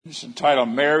It's entitled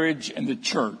Marriage and the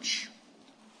Church,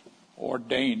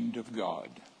 Ordained of God.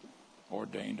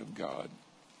 Ordained of God.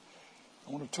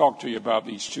 I want to talk to you about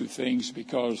these two things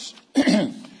because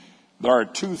there are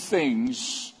two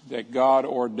things that God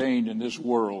ordained in this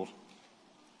world.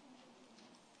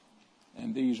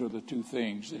 And these are the two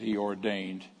things that he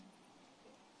ordained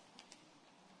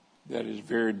that is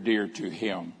very dear to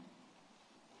him.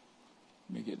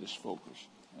 Let me get this focused.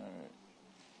 All right.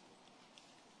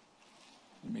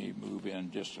 Let me move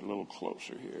in just a little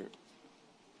closer here.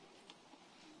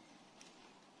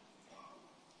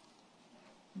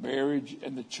 Marriage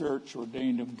and the church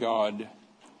ordained of God.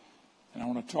 And I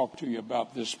want to talk to you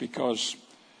about this because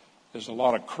there's a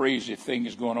lot of crazy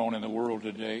things going on in the world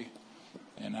today.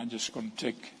 And I'm just going to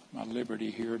take my liberty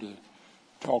here to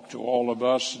talk to all of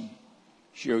us and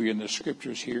show you in the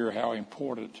scriptures here how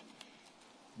important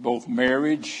both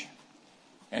marriage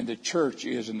and the church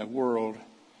is in the world,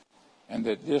 and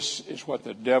that this is what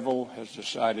the devil has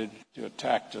decided to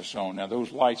attack us on. Now,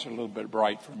 those lights are a little bit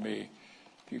bright for me.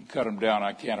 If you can cut them down,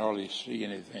 I can't hardly see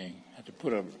anything. I have to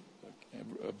put a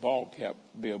ball cap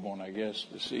bib on, I guess,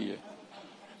 to see you.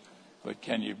 But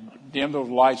can you dim those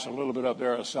lights a little bit up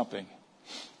there or something?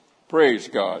 Praise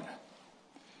God.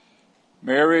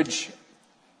 Marriage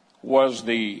was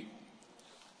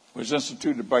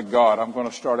instituted by God. I'm going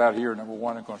to start out here. Number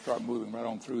one, I'm going to start moving right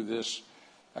on through this.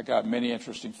 I got many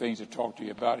interesting things to talk to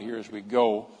you about here as we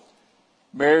go.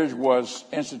 Marriage was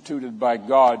instituted by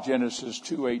God, Genesis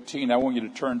 2:18. I want you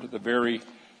to turn to the very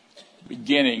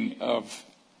beginning of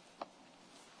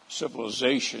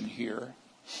civilization here.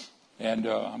 And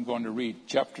I'm going to read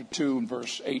chapter 2 and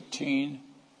verse 18.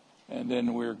 And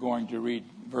then we're going to read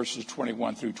verses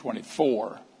 21 through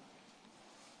 24.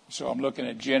 So I'm looking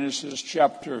at Genesis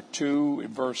chapter 2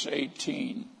 and verse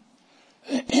 18.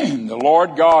 The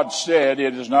Lord God said,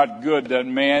 "It is not good that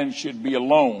man should be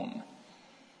alone.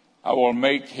 I will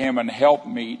make him an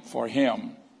helpmeet for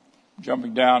him."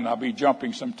 Jumping down, I'll be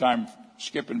jumping sometime,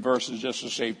 skipping verses just to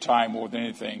save time more than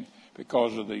anything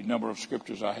because of the number of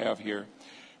scriptures I have here.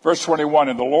 Verse 21,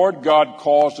 "And the Lord God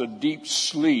caused a deep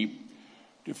sleep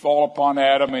to fall upon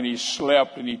Adam, and he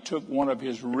slept, and he took one of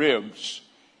his ribs,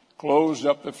 closed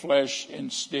up the flesh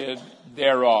instead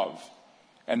thereof.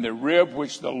 And the rib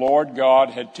which the Lord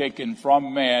God had taken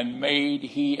from man made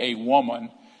he a woman,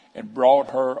 and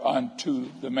brought her unto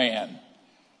the man."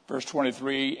 Verse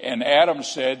 23, "And Adam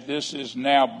said, This is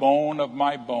now bone of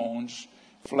my bones,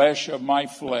 flesh of my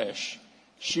flesh.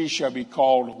 She shall be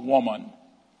called woman,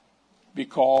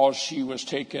 because she was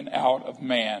taken out of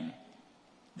man.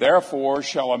 Therefore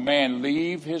shall a man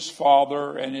leave his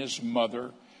father and his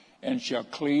mother, and shall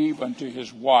cleave unto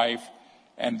his wife,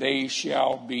 and they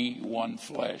shall be one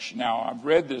flesh." Now, I've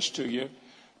read this to you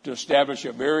to establish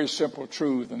a very simple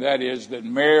truth, and that is that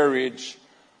marriage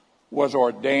was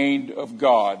ordained of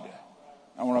God.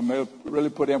 I want to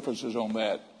really put emphasis on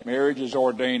that. Marriage is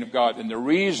ordained of God. And the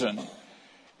reason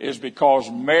is because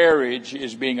marriage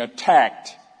is being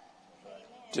attacked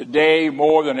today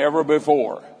more than ever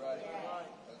before.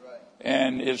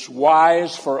 And it's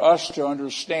wise for us to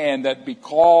understand that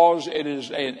because it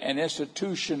is an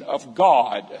institution of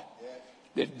God,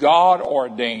 that God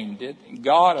ordained it,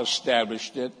 God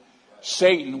established it,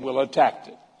 Satan will attack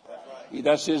it.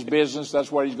 That's his business.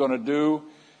 That's what he's going to do.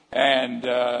 And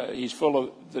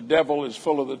the devil is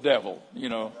full of the devil. You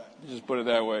know, just put it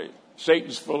that way.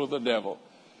 Satan's full of the devil.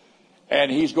 And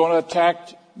he's going to attack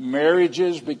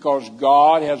marriages because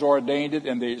God has ordained it,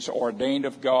 and it's ordained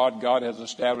of God. God has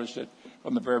established it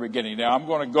from the very beginning. Now, I'm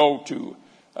going to go to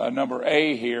number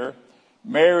A here.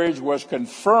 Marriage was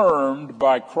confirmed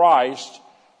by Christ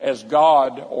as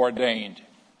God ordained.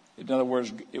 In other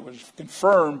words, it was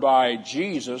confirmed by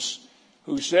Jesus,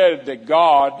 who said that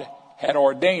God had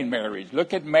ordained marriage.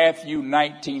 Look at Matthew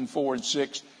 19:4 and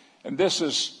 6. And this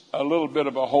is a little bit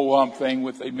of a ho-hum thing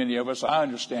with many of us. I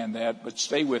understand that, but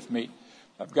stay with me.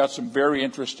 I've got some very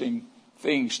interesting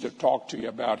things to talk to you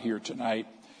about here tonight.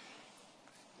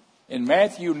 In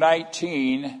Matthew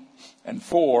 19 and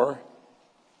 4,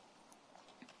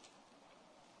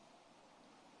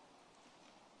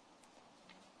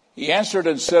 he answered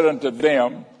and said unto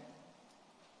them,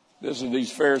 this is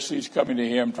these Pharisees coming to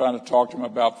him, trying to talk to him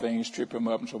about things, trip him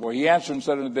up and so forth. He answered and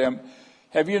said unto them,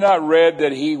 "Have you not read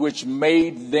that he which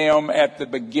made them at the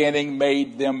beginning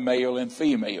made them male and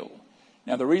female?"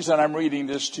 Now, the reason I'm reading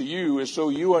this to you is so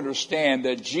you understand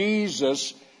that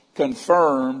Jesus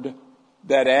confirmed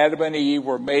that Adam and Eve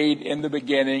were made in the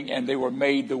beginning, and they were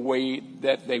made the way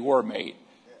that they were made.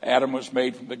 Adam was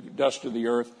made from the dust of the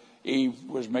earth. Eve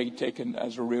was made, taken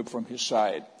as a rib from his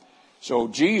side. So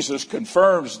Jesus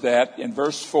confirms that in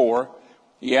verse 4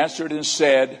 He answered and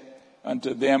said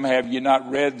unto them, have ye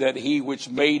not read that he which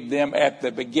made them at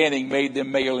the beginning made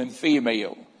them male and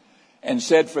female? And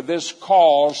said, for this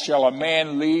cause shall a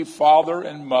man leave father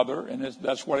and mother, and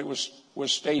that's what it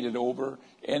was stated over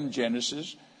in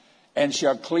Genesis, and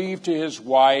shall cleave to his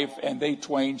wife, and they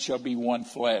twain shall be one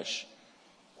flesh.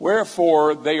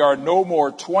 Wherefore they are no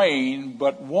more twain,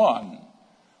 but one.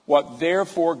 What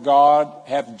therefore God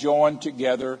hath joined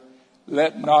together,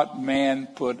 let not man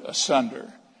put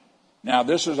asunder. Now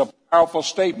this is a powerful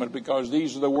statement because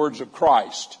these are the words of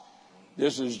Christ.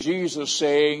 This is Jesus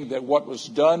saying that what was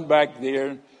done back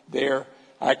there,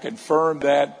 I confirm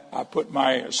that, I put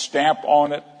my stamp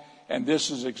on it, and this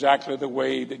is exactly the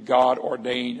way that God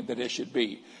ordained that it should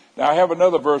be. Now I have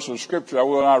another verse of scripture I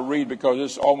will not read because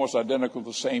it's almost identical to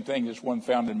the same thing as one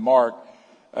found in Mark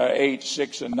 8,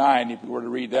 6, and 9. If you were to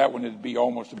read that one, it'd be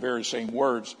almost the very same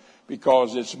words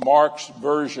because it's Mark's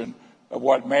version of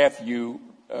what Matthew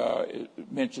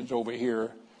mentions over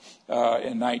here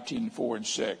in 19:4 and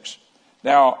 6.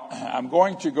 Now, I'm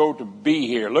going to go to B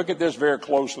here. Look at this very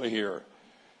closely here.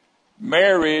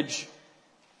 Marriage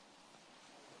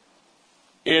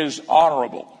is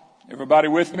honorable. Everybody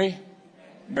with me?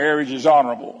 Marriage is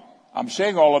honorable. I'm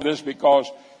saying all of this because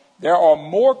there are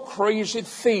more crazy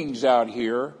things out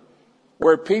here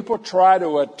where people try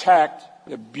to attack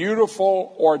the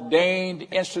beautiful ordained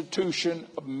institution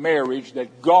of marriage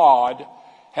that God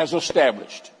has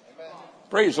established. Amen.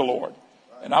 Praise the Lord.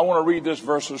 And I want to read this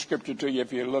verse of scripture to you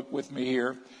if you look with me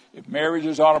here. If marriage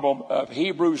is honorable,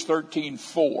 Hebrews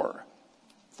 13:4.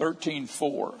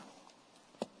 13:4.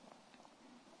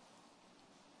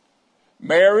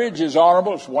 Marriage is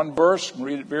honorable. It's one verse. I'll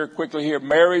read it very quickly here.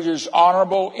 Marriage is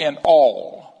honorable in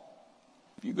all.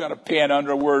 If you've got a pen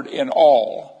under a word in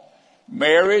all.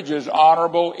 Marriage is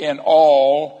honorable in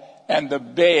all, and the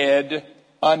bed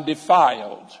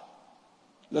undefiled.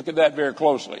 Look at that very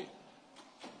closely.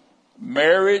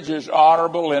 Marriage is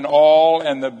honorable in all,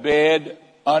 and the bed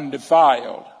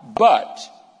undefiled. But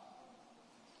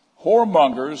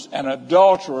whoremongers and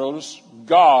adulterers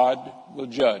God will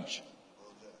judge.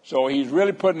 So he's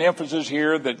really putting emphasis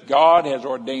here that God has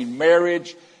ordained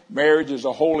marriage. Marriage is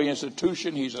a holy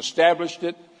institution. He's established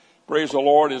it. Praise the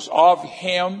Lord. It's of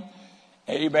him.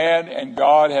 Amen. And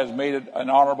God has made it an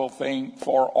honorable thing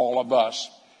for all of us.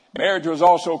 Marriage was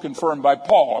also confirmed by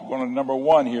Paul. I'm going to number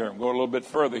 1 here. I'm going a little bit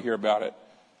further here about it.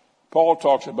 Paul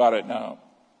talks about it now.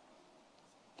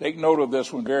 Take note of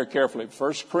this one very carefully.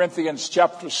 1 Corinthians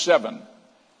chapter 7.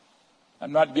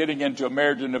 I'm not getting into a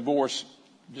marriage and divorce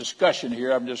discussion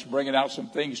here. I'm just bringing out some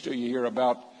things to you here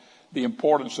about the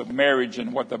importance of marriage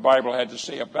and what the Bible had to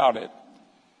say about it.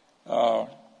 All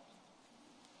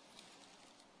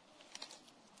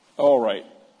right.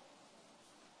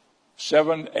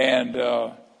 7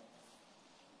 and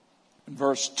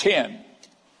verse 10.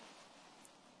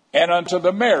 And unto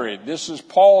the married, this is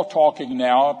Paul talking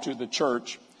now to the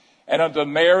church, and unto the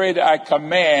married I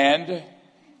command,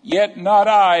 yet not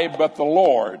I, but the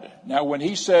Lord. Now when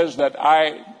he says that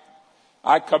I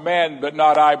command, but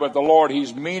not I, but the Lord,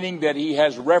 he's meaning that he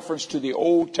has reference to the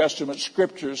Old Testament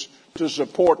scriptures to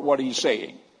support what he's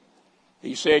saying.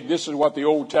 He's saying this is what the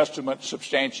Old Testament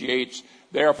substantiates.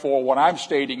 Therefore, what I'm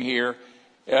stating here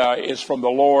is from the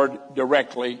Lord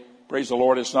directly. Praise the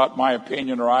Lord. It's not my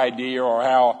opinion or idea or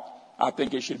how I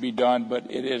think it should be done,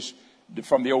 but it is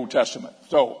from the Old Testament.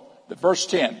 So, the verse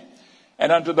 10.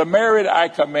 And unto the married I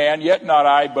command, yet not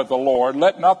I, but the Lord,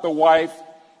 let not the wife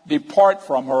depart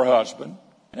from her husband.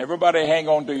 And everybody hang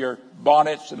on to your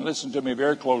bonnets and listen to me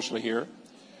very closely here.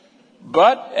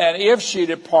 But, and if she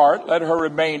depart, let her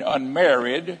remain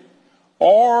unmarried,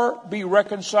 or be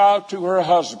reconciled to her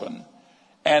husband,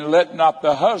 and let not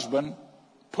the husband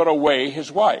put away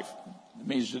his wife. It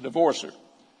means to divorce her.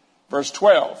 Verse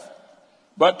 12.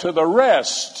 But to the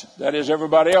rest, that is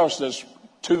everybody else that's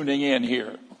tuning in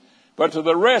here. But to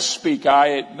the rest speak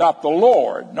I, not the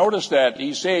Lord. Notice that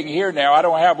he's saying here now, I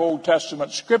don't have Old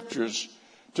Testament scriptures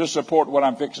to support what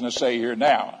I'm fixing to say here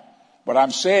now. But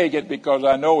I'm saying it because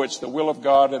I know it's the will of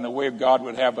God and the way of God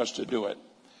would have us to do it.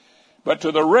 But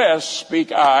to the rest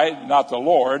speak I, not the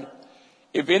Lord.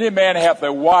 If any man hath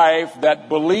a wife that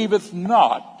believeth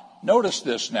not, notice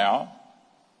this now,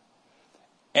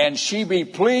 and she be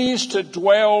pleased to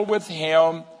dwell with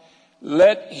him,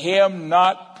 let him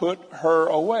not put her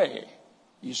away.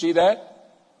 You see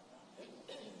that?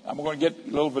 I'm going to get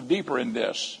a little bit deeper in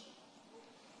this.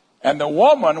 And the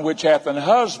woman which hath an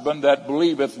husband that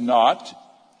believeth not,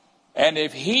 and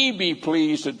if he be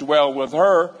pleased to dwell with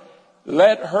her,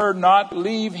 let her not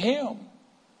leave him.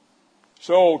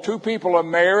 So 2 people are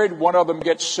married, one of them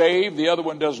gets saved, the other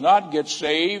one does not get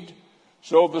saved.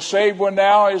 So the saved one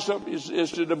now is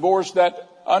to divorce that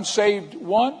unsaved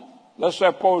one. Let's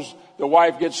suppose the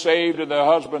wife gets saved and the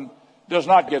husband does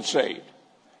not get saved.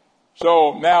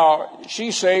 So now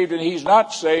she's saved and he's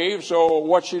not saved. So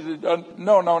what she did?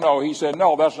 No. He said,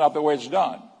 no, that's not the way it's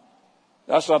done.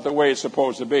 That's not the way it's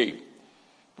supposed to be.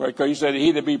 Because he said,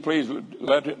 he that be pleased,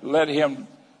 let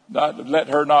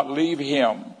her not leave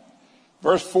him.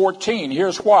 Verse 14,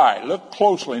 here's why. Look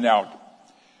closely now.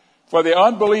 For the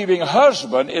unbelieving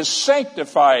husband is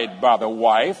sanctified by the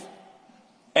wife,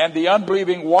 and the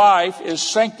unbelieving wife is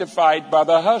sanctified by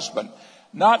the husband.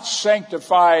 Not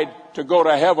sanctified to go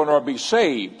to heaven or be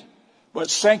saved, but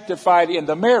sanctified in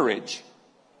the marriage.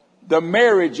 The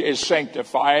marriage is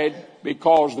sanctified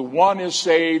because the one is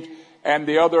saved and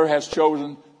the other has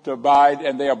chosen to abide,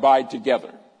 and they abide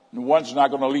together. And one's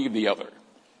not going to leave the other.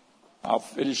 I'll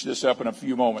finish this up in a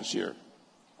few moments here.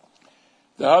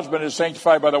 The husband is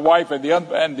sanctified by the wife, and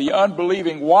the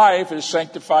unbelieving wife is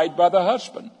sanctified by the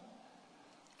husband.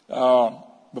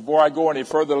 Before I go any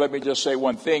further, let me just say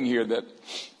one thing here, that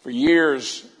for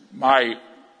years my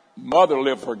mother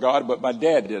lived for God, but my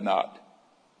dad did not.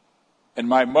 And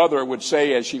my mother would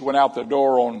say, as she went out the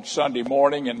door on Sunday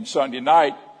morning and Sunday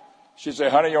night, she'd say,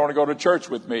 honey, you want to go to church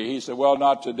with me? He said, well,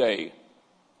 not today.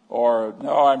 Or,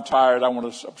 no, I'm tired. I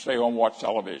want to stay home and watch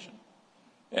television.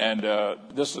 And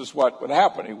this is what would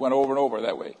happen. He went over and over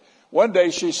that way. One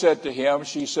day she said to him,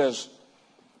 she says,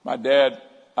 my dad,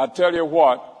 I tell you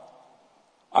what,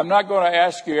 I'm not going to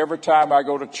ask you every time I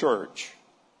go to church,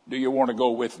 do you want to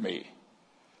go with me?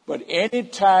 But any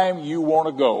time you want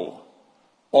to go,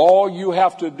 all you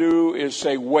have to do is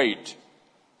say, wait,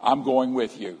 I'm going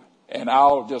with you. And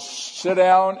I'll just sit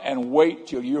down and wait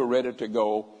till you're ready to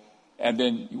go, and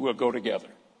then we'll go together.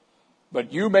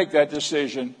 But you make that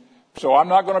decision. So I'm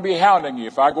not going to be hounding you.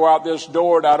 If I go out this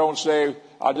door and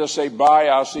I'll just say bye,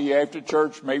 I'll see you after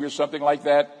church, maybe something like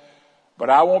that. But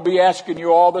I won't be asking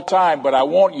you all the time, but I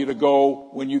want you to go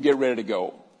when you get ready to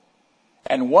go.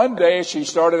 And one day she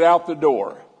started out the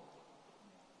door,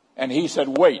 and he said,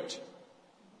 wait,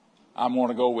 I'm going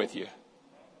to go with you.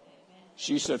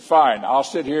 She said, fine, I'll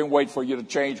sit here and wait for you to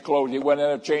change clothes. He went in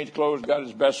and changed clothes, got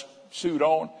his best suit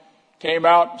on, came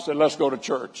out and said, let's go to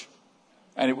church.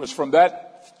 And it was from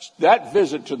that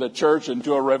visit to the church and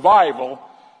to a revival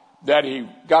that he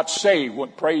got saved,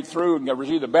 prayed through and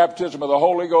received the baptism of the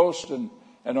Holy Ghost and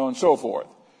on so forth.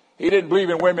 He didn't believe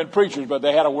in women preachers, but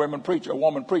they had a woman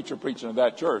preacher preaching at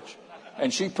that church.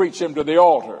 And she preached him to the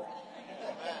altar.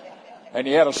 And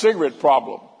he had a cigarette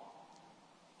problem.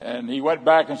 And he went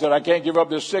back and said, I can't give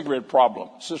up this cigarette problem.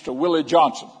 Sister Willie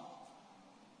Johnson.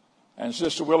 And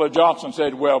Sister Willie Johnson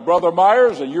said, well, Brother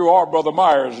Myers, and you are Brother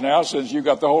Myers now since you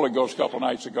got the Holy Ghost a couple of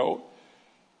nights ago.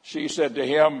 She said to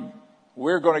him,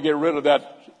 we're going to get rid of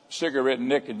that cigarette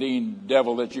nicotine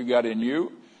devil that you got in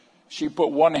you. She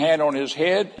put one hand on his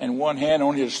head and one hand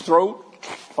on his throat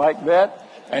like that.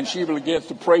 And she began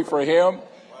to pray for him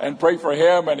and pray for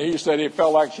him. And he said it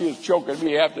felt like she was choking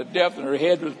me half to death and her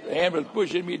hand was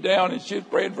pushing me down and she was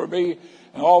praying for me.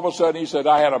 And all of a sudden he said,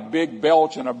 I had a big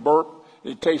belch and a burp.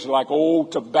 It tasted like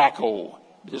old tobacco.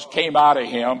 It just came out of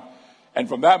him. And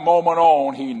from that moment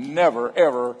on, he never,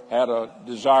 ever had a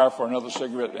desire for another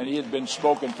cigarette. And he had been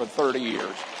smoking for 30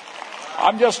 years.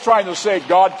 I'm just trying to say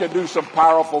God can do some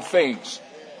powerful things.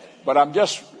 But I'm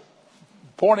just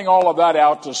pointing all of that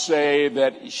out to say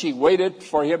that she waited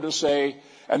for him to say,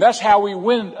 and that's how we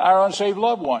win our unsaved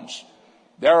loved ones.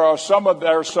 There are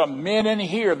some men in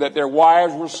here that their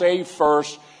wives were saved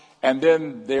first, and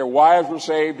then their wives were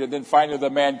saved, and then finally the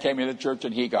man came into church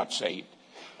and he got saved.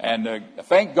 And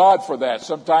thank God for that.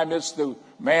 Sometimes it's the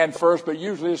man first, but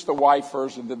usually it's the wife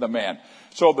first and then the man.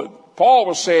 So Paul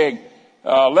was saying,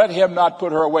 let him not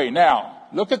put her away. Now,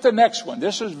 look at the next one.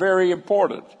 This is very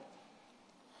important.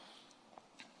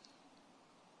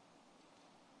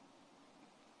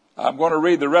 I'm going to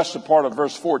read the rest of part of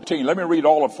verse 14. Let me read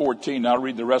all of 14, and I'll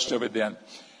read the rest of it then.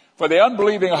 For the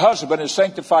unbelieving husband is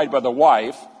sanctified by the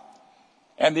wife,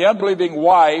 and the unbelieving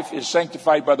wife is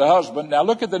sanctified by the husband. Now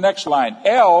look at the next line.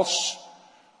 Else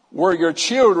were your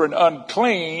children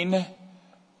unclean,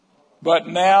 but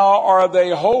now are they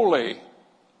holy.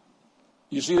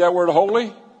 You see that word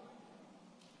holy?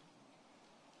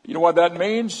 You know what that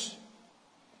means?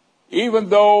 Even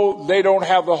though they don't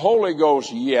have the Holy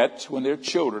Ghost yet, when they're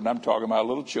children, I'm talking about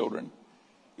little children,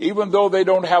 even though they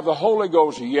don't have the Holy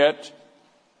Ghost yet,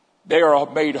 they are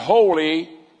made holy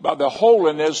by the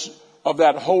holiness of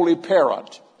that holy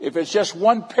parent. If it's just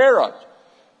one parent,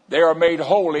 they are made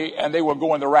holy and they will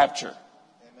go in the rapture.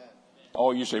 Amen.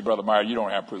 Oh, you say, Brother Meyer, you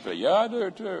don't have proof of that. Yeah, I do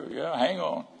too. Yeah, hang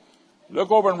on. Look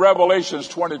over in Revelations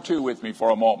 22 with me for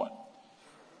a moment.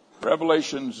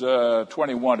 Revelations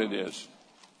 21 it is.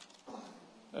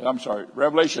 I'm sorry,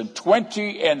 Revelation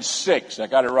 20 and 6. I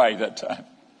got it right that time.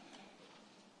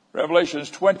 Revelations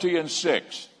 20 and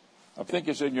 6. I think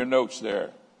it's in your notes there.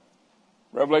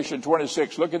 Revelation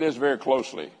 26. Look at this very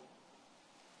closely.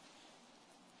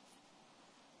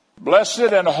 Blessed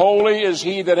and holy is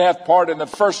he that hath part in the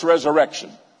first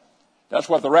resurrection. That's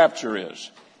what the rapture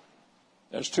is.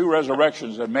 There's two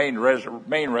resurrections, the main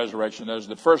resurrection. There's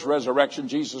the first resurrection.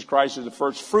 Jesus Christ is the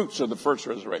first fruits of the first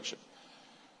resurrection.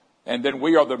 And then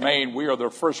we are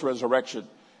the first resurrection.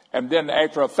 And then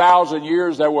after 1,000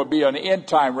 years, there will be an end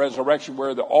time resurrection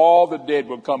where all the dead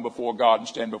will come before God and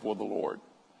stand before the Lord.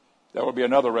 There will be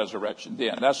another resurrection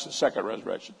then. That's the second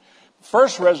resurrection.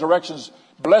 First resurrection is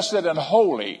blessed and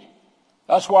holy.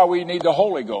 That's why we need the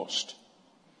Holy Ghost.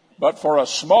 But for a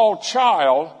small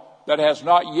child that has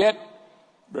not yet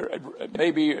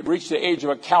maybe reached the age of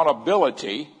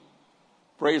accountability,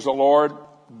 praise the Lord,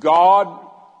 God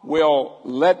will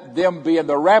let them be in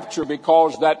the rapture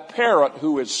because that parent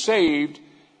who is saved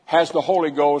has the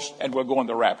Holy Ghost and will go in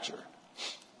the rapture.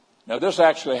 Now, this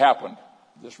actually happened.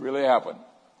 This really happened.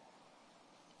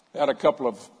 I had a couple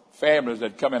of families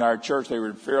that come in our church. They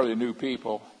were fairly new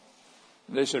people.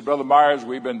 And they said, Brother Myers,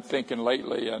 we've been thinking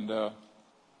lately, and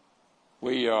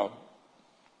we've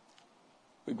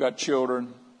got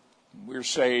children. We're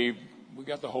saved. We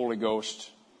got the Holy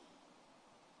Ghost.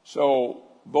 So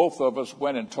both of us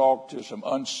went and talked to some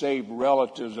unsaved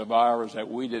relatives of ours that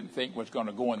we didn't think was going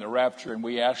to go in the rapture. And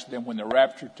we asked them, when the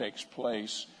rapture takes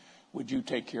place, would you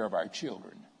take care of our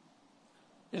children?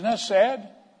 Isn't that sad?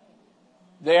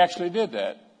 They actually did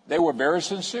that. They were very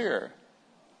sincere.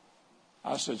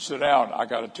 I said, sit down. I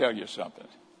got to tell you something.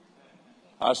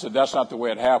 I said, that's not the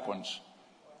way it happens.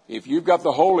 If you've got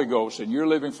the Holy Ghost and you're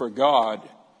living for God,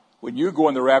 when you go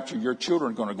in the rapture, your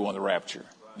children are going to go in the rapture.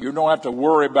 You don't have to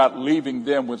worry about leaving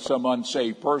them with some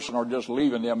unsaved person or just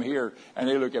leaving them here. And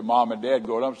they look at mom and dad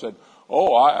going up and said,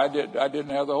 oh, I didn't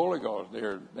have the Holy Ghost.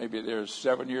 Maybe they're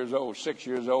 7 years old, 6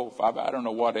 years old, 5, I don't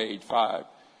know what age, 5,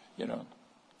 you know.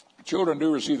 Children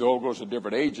do receive the Holy Ghost at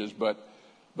different ages, but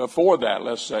before that,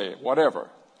 let's say, whatever.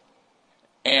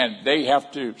 And they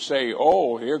have to say,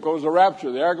 oh, here goes the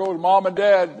rapture. There goes mom and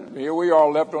dad. Here we are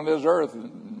left on this earth.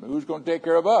 And who's going to take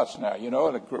care of us now? You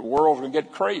know, the world's going to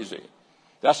get crazy.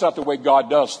 That's not the way God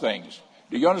does things.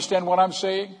 Do you understand what I'm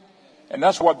saying? And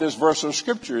that's what this verse of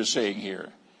Scripture is saying here.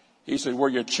 He said, we're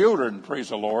your children, praise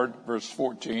the Lord, verse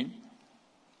 14.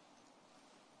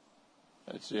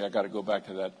 Let's see, I got to go back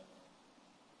to that.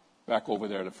 Back over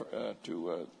there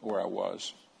to where I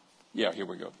was. Yeah, here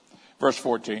we go. Verse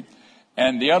 14.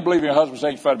 And the unbelieving husband is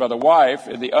sanctified by the wife,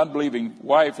 and the unbelieving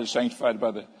wife is sanctified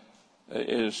by the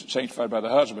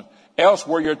husband. Else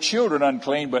were your children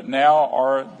unclean, but now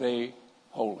are they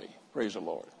holy. Praise the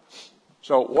Lord.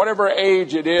 So whatever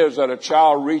age it is that a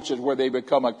child reaches where they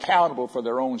become accountable for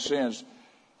their own sins,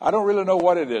 I don't really know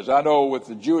what it is. I know with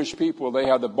the Jewish people, they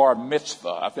have the bar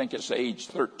mitzvah. I think it's age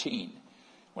 13.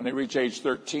 When they reach age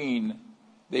 13,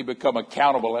 they become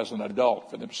accountable as an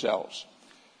adult for themselves.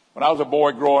 When I was a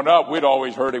boy growing up, we'd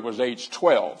always heard it was age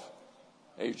 12.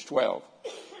 Age 12.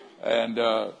 And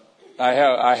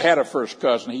I had a first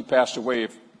cousin. He passed away a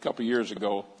couple of years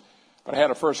ago. But I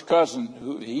had a first cousin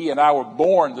who he and I were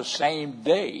born the same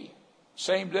day.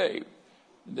 Same day.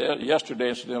 Yesterday,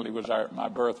 incidentally, was my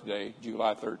birthday,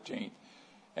 July 13th.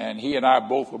 And he and I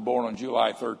both were born on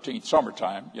July 13th,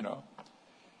 summertime, you know.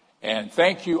 And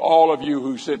thank you, all of you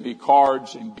who sent me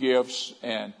cards and gifts,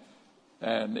 and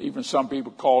even some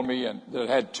people called me, and that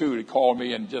had two to call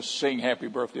me and just sing happy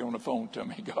birthday on the phone to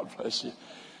me. God bless you.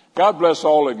 God bless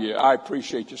all of you. I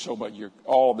appreciate you so much.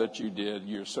 All that you did.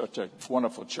 You're such a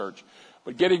wonderful church.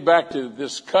 But getting back to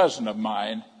this cousin of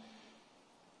mine,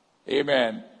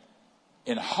 amen,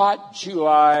 in hot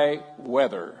July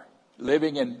weather,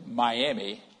 living in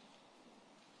Miami,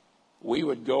 we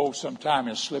would go sometime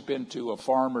and slip into a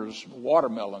farmer's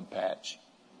watermelon patch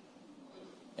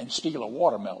and steal a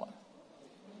watermelon.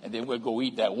 And then we'd go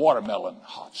eat that watermelon,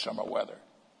 hot summer weather.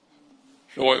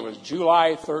 So it was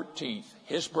July 13th,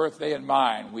 his birthday and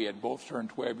mine. We had both turned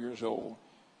 12 years old.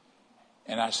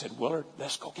 And I said, Willard,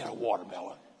 let's go get a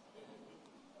watermelon.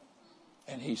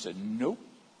 And he said, nope.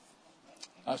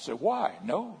 I said, why?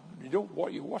 No, you don't.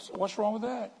 What's wrong with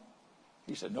that?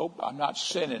 He said, nope, I'm not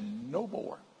sinning no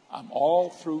more. I'm all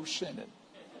through sinning.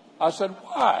 I said,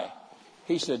 why?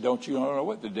 He said, don't you know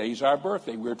what? The day's our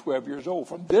birthday. We're 12 years old.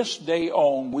 From this day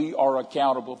on, we are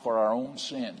accountable for our own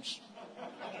sins.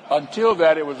 Until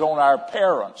that, it was on our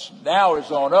parents. Now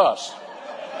it's on us.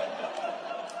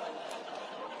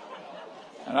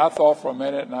 And I thought for a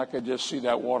minute, and I could just see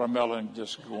that watermelon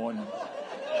just going.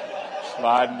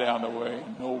 sliding down the way.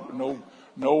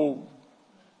 No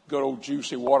good old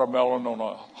juicy watermelon on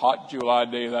a hot July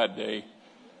day that day.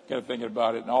 Got thinking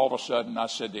about it, and all of a sudden I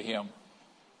said to him,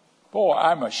 boy,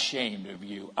 I'm ashamed of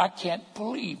you. I can't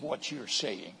believe what you're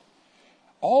saying.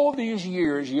 All these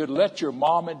years you'd let your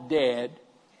mom and dad,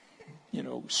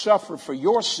 suffer for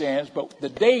your sins, but the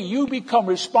day you become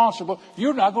responsible,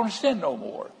 you're not going to sin no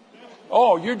more.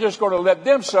 Oh, you're just going to let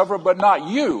them suffer, but not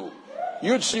you.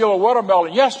 You'd steal a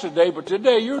watermelon yesterday, but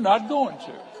today you're not going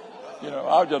to.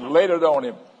 I just laid it on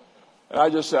him. And I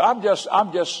just said, I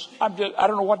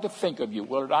don't know what to think of you,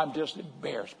 Willard. I'm just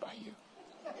embarrassed by you.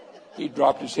 He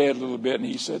dropped his head a little bit and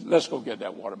he said, let's go get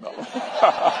that watermelon.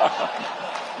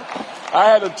 I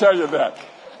had to tell you that.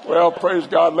 Well, praise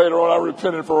God. Later on, I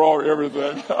repented for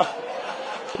everything.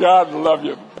 God love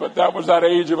you. But that was that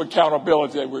age of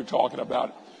accountability that we were talking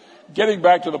about. Getting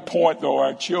back to the point, though,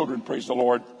 our children, praise the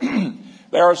Lord,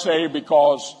 they are saved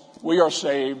because we are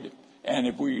saved. And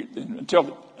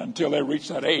until they reach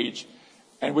that age,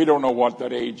 and we don't know what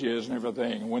that age is and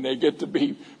everything. When they get to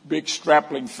be big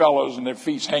strapping fellows and their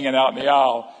feet hanging out in the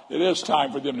aisle, it is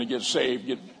time for them to get saved,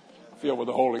 get filled with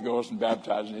the Holy Ghost and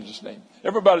baptized in His name.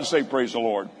 Everybody say praise the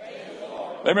Lord. Praise the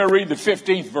Lord. Let me read the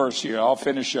 15th verse here. I'll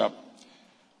finish up.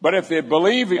 But if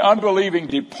the unbelieving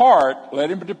depart,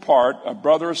 let him depart. A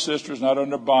brother or sister is not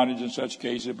under bondage in such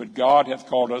cases, but God hath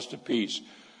called us to peace.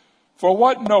 For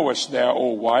what knowest thou,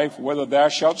 O wife, whether thou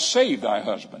shalt save thy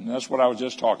husband? And that's what I was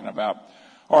just talking about.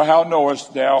 Or how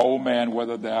knowest thou, O man,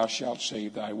 whether thou shalt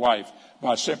save thy wife?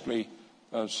 By simply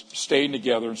staying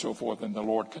together and so forth. And the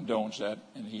Lord condones that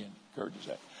and He encourages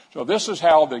that. So this is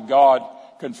how that God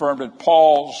confirmed it.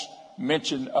 Paul's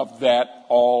mention of that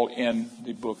all in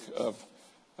the book of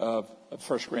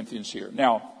 1 Corinthians here.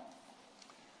 Now,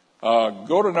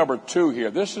 go to number 2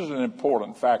 here. This is an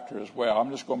important factor as well.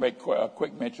 I'm just going to make a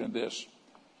quick mention of this.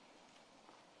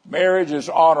 Marriage is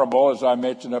honorable, as I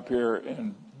mentioned up here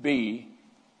in B,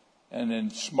 and in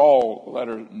small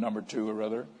letter number 2, or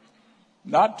rather,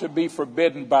 not to be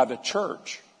forbidden by the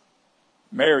church.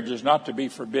 Marriage is not to be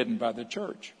forbidden by the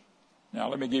church. Now,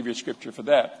 let me give you a scripture for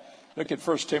that. Look at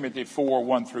 1 Timothy 4,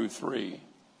 1 through 3.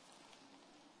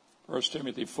 1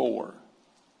 Timothy 4.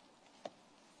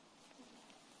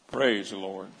 Praise the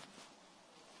Lord.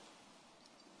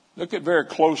 Look at very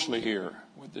closely here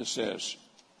what this says.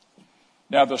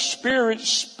 Now the Spirit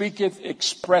speaketh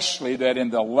expressly that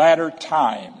in the latter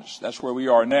times, that's where we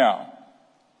are now,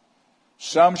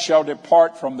 some shall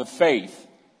depart from the faith,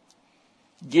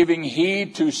 giving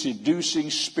heed to seducing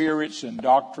spirits and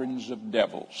doctrines of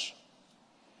devils,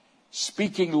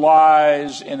 speaking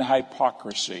lies in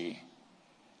hypocrisy,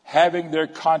 having their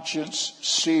conscience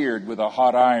seared with a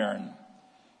hot iron.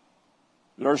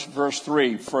 Verse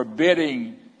 3,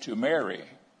 forbidding to marry.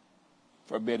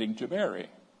 Forbidding to marry.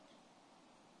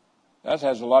 That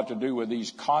has a lot to do with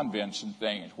these convents and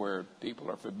things where people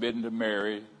are forbidden to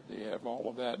marry. They have all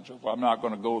of that. So I'm not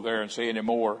going to go there and say any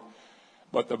more.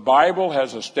 But the Bible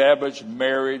has established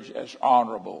marriage as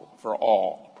honorable for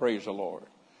all. Praise the Lord.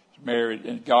 Marriage,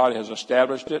 and God has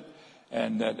established it,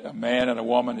 and that a man and a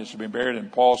woman is to be married.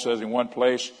 And Paul says in one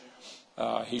place,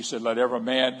 he said, let every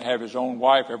man have his own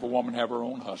wife, every woman have her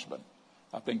own husband.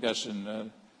 I think that's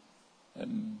in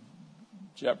 1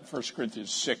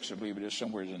 Corinthians 6, I believe it is,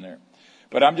 somewhere in there.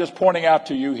 But I'm just pointing out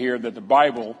to you here that the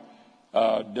Bible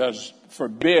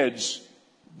forbids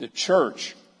the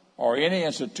church or any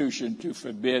institution to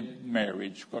forbid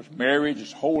marriage, because marriage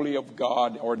is wholly of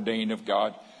God, ordained of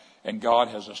God, and God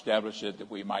has established it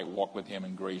that we might walk with Him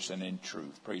in grace and in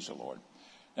truth. Praise the Lord.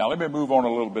 Now let me move on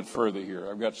a little bit further here.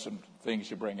 I've got some things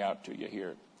to bring out to you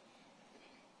here.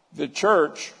 The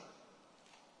church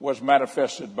was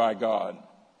manifested by God,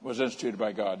 was instituted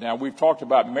by God. Now we've talked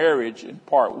about marriage in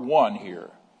part 1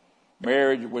 here.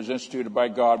 Marriage was instituted by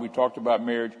God. We talked about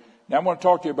marriage. Now I'm going to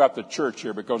talk to you about the church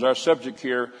here, because our subject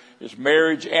here is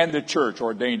marriage and the church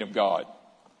ordained of God.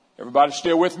 Everybody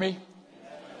still with me?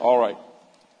 All right.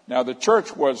 Now the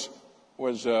church was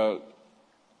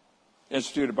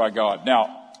instituted by God.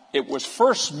 Now it was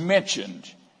first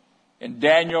mentioned in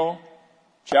Daniel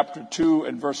chapter 2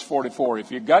 and verse 44.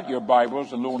 If you've got your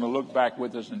Bibles and want to look back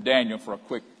with us in Daniel for a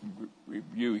quick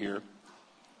review here.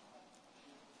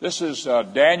 This is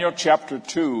Daniel chapter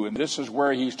 2, and this is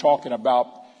where he's talking about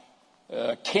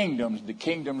kingdoms, the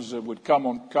kingdoms that would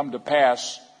come to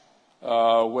pass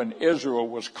when Israel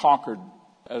was conquered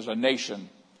as a nation.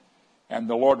 And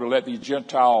the Lord will let these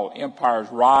Gentile empires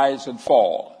rise and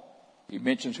fall. He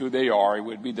mentions who they are. It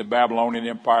would be the Babylonian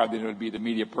Empire, then it would be the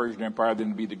Medo-Persian Empire, then it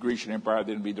would be the Grecian Empire,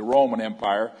 then it would be the Roman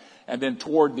Empire. And then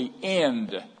toward the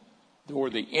end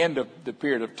of the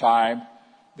period of time,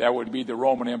 that would be the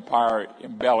Roman Empire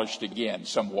embellished again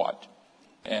somewhat.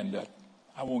 And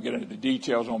I won't get into the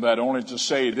details on that, only to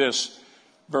say this,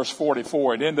 verse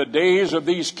 44. And in the days of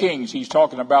these kings, he's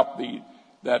talking about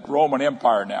that Roman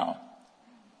Empire now.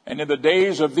 And in the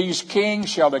days of these kings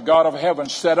shall the God of heaven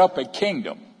set up a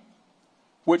kingdom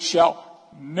which shall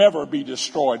never be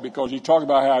destroyed, because he talked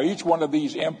about how each one of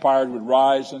these empires would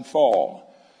rise and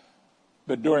fall.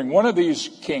 But during one of these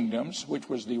kingdoms, which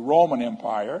was the Roman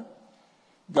Empire,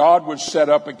 God would set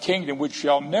up a kingdom which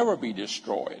shall never be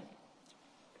destroyed.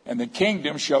 And the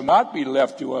kingdom shall not be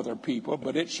left to other people,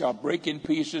 but it shall break in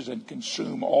pieces and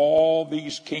consume all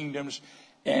these kingdoms,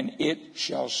 and it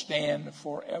shall stand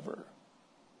forever.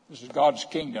 This is God's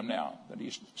kingdom now that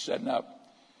he's setting up.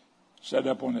 Set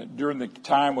up during the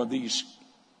time of these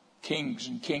kings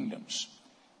and kingdoms.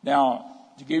 Now,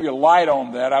 to give you light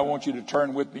on that, I want you to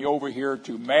turn with me over here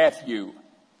to Matthew.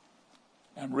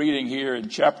 I'm reading here in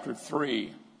chapter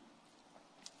 3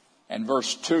 and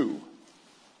verse 2.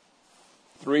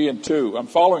 3 and 2. I'm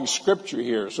following scripture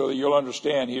here so that you'll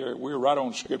understand here. We're right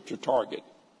on scripture target.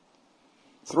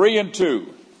 3 and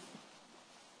 2.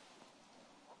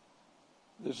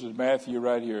 This is Matthew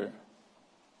right here.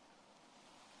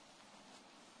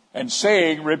 And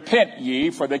saying, repent ye,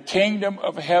 for the kingdom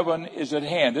of heaven is at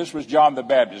hand. This was John the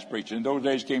Baptist preaching. In those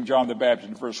days came John the Baptist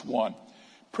in verse 1.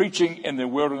 Preaching in the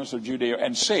wilderness of Judea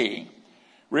and saying,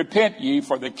 repent ye,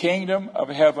 for the kingdom of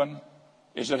heaven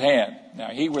is at hand. Now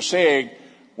he was saying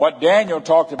what Daniel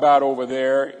talked about over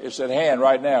there is at hand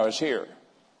right now, is here.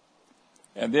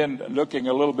 And then looking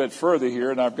a little bit further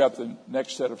here, and I've got the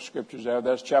next set of scriptures there.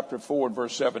 That's chapter 4 and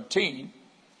verse 17.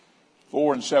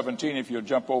 4 and 17, if you'll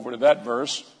jump over to that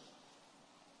verse.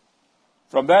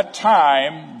 From that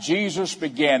time, Jesus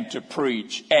began to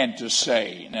preach and to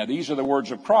say. Now, these are the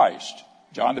words of Christ.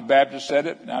 John the Baptist said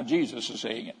it. Now Jesus is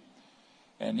saying it.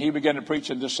 And he began to preach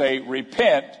and to say,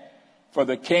 repent, for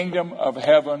the kingdom of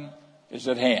heaven is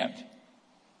at hand.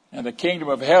 And the kingdom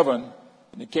of heaven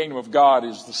and the kingdom of God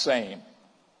is the same.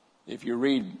 If you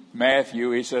read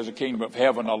Matthew, he says the kingdom of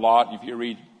heaven a lot. If you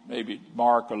read maybe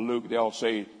Mark or Luke, they'll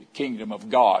say the kingdom of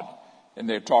God. And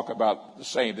they talk about the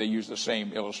same. They use the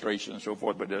same illustration and so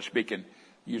forth, but they're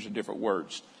using different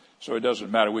words. So it doesn't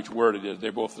matter which word it is.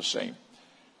 They're both the same.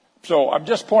 So I'm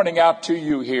just pointing out to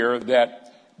you here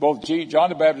that both John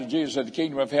the Baptist and Jesus said the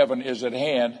kingdom of heaven is at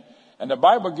hand. And the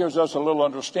Bible gives us a little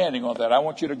understanding on that. I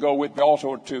want you to go with me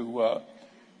also to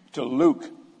Luke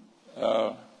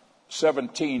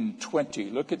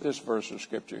 17:20. Look at this verse of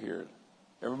scripture here.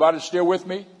 Everybody still with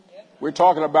me? We're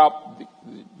talking about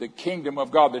the kingdom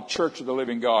of God, the church of the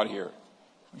living God here.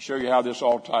 Let me show you how this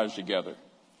all ties together.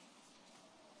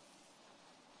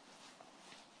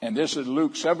 And this is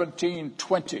Luke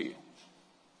 17:20.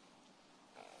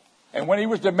 And when he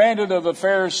was demanded of the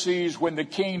Pharisees when the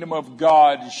kingdom of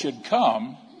God should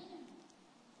come,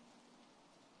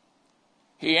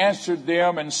 he answered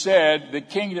them and said, the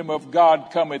kingdom of God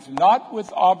cometh not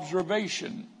with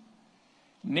observation,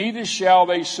 neither shall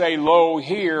they say, lo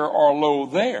here or lo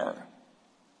there.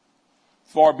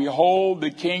 For behold, the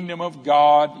kingdom of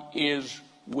God is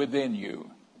within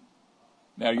you.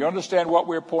 Now you understand what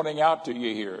we're pointing out to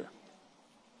you here.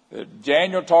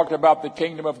 Daniel talked about the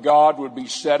kingdom of God would be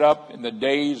set up in the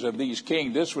days of these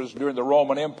kings. This was during the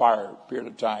Roman Empire period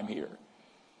of time here.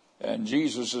 And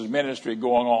Jesus' ministry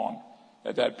going on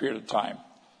at that period of time.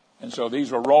 And so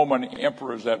these were Roman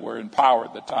emperors that were in power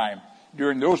at the time.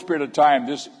 During those period of time,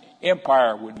 this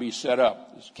empire would be set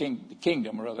up. The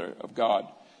kingdom of God.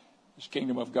 This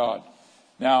kingdom of God.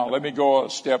 Now, let me go a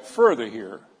step further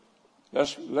here.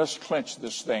 Let's clinch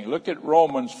this thing. Look at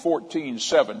Romans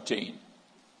 14:17.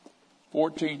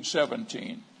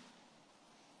 14:17.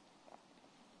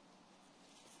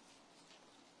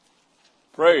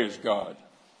 Praise God.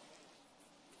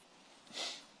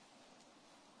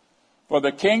 For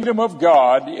the kingdom of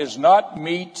God is not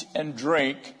meat and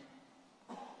drink,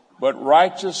 but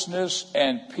righteousness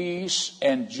and peace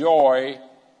and joy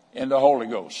in the Holy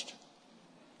Ghost.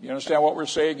 You understand what we're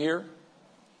saying here?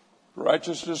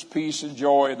 Righteousness, peace, and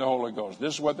joy in the Holy Ghost.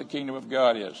 This is what the kingdom of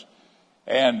God is.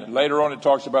 And later on it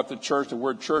talks about the church. The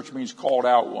word church means called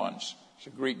out ones. It's a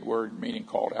Greek word meaning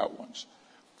called out ones.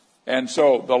 And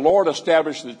so the Lord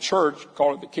established the church,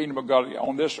 called it the kingdom of God,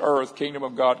 on this earth, kingdom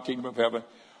of God, kingdom of heaven,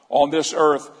 on this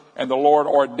earth, and the Lord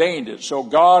ordained it. So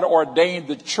God ordained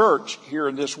the church here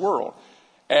in this world.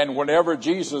 And whenever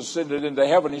Jesus ascended into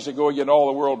heaven, he said, go ye in all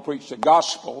the world and preach the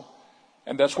gospel.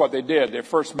 And that's what they did. Their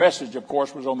first message, of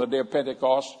course, was on the day of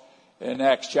Pentecost in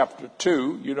Acts chapter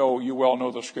 2. You well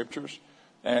know the scriptures.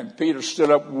 And Peter stood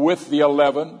up with the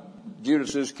 11.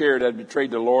 Judas Iscariot had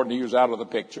betrayed the Lord, and he was out of the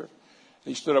picture.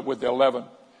 He stood up with the 11.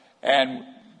 and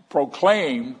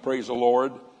proclaim, praise the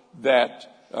Lord, that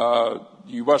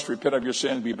you must repent of your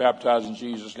sins, be baptized in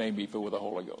Jesus' name, be filled with the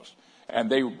Holy Ghost. And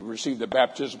they received the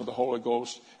baptism of the Holy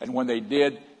Ghost. And when they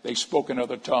did, they spoke in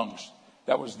other tongues.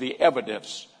 That was the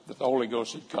evidence that the Holy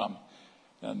Ghost had come.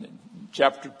 And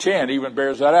chapter 10 even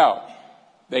bears that out.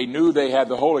 They knew they had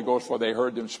the Holy Ghost for they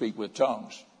heard them speak with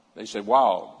tongues. They said,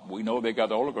 wow, we know they got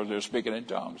the Holy Ghost. They're speaking in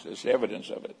tongues. It's evidence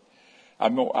of it. I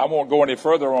won't go any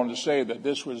further on to say that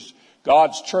this was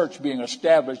God's church being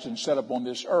established and set up on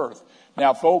this earth.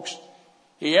 Now, folks,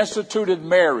 he instituted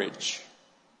marriage.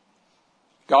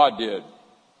 God did.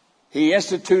 He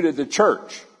instituted the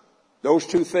church. Those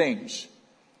two things.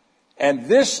 And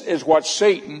this is what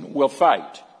Satan will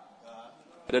fight.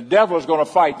 The devil is going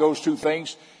to fight those two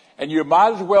things. And you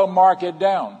might as well mark it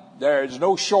down. There is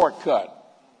no shortcut.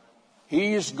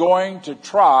 He's going to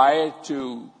try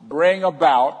to bring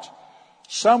about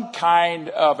some kind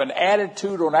of an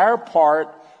attitude on our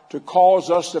part to cause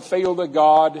us to fail the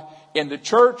God in the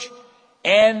church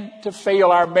and to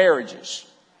fail our marriages.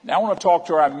 Now, I want to talk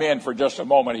to our men for just a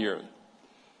moment here.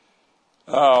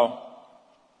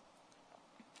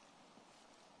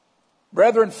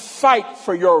 Brethren, fight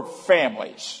for your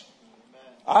families.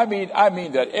 I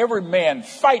mean that every man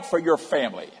fight for your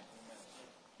family.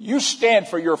 You stand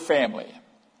for your family.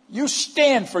 You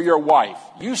stand for your wife.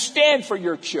 You stand for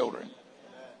your children.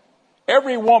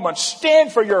 Every woman,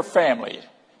 stand for your family.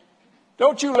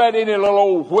 Don't you let any little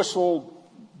old whistle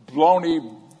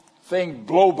blowny thing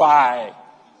blow by.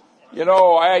 You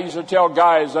know, I used to tell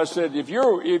guys, I said, if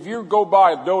you go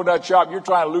by a donut shop, you're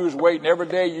trying to lose weight, and every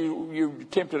day you're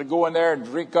tempted to go in there and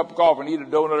drink a cup of coffee and eat a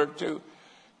donut or two,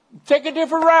 take a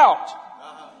different route.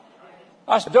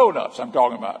 That's donuts I'm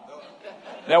talking about.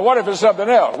 Now, what if it's something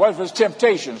else? What if it's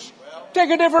temptations?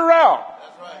 Take a different route.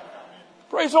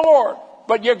 Praise the Lord.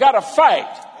 But you got to fight.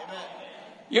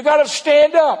 You got to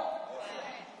stand up.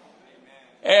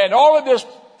 And all of this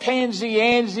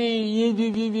pansy-anzy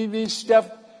stuff,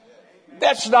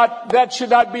 that should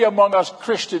not be among us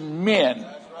Christian men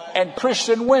and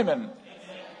Christian women.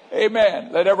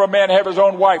 Amen. Let every man have his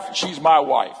own wife. She's my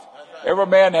wife. Every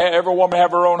woman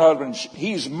have her own husband.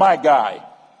 He's my guy.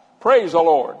 Praise the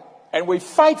Lord. And we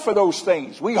fight for those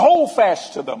things. We hold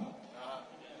fast to them.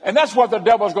 And that's what the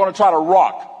devil's going to try to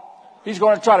rock. He's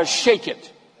going to try to shake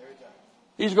it.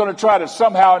 He's going to try to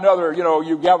somehow or another,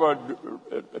 you have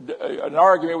an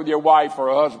argument with your wife or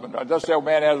a husband. Just say a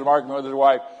man has an argument with his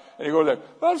wife. And he goes there,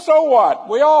 well, so what?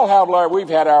 We all we've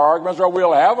had our arguments, or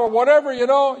we'll have, or whatever, you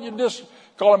just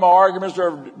call them arguments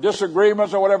or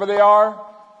disagreements or whatever they are.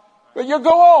 But you go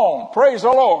on. Praise the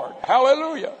Lord.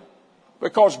 Hallelujah.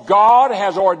 Because God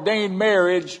has ordained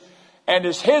marriage, and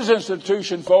it's his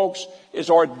institution, folks. It's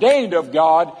ordained of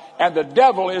God, and the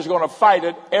devil is going to fight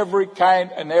it every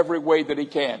kind and every way that he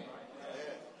can.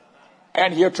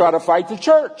 And he'll try to fight the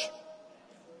church.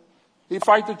 He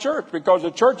fight the church because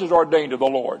the church is ordained of the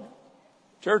Lord.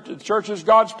 The church is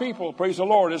God's people. Praise the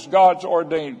Lord. It's God's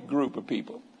ordained group of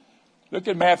people. Look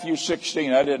at Matthew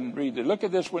 16. I didn't read it. Look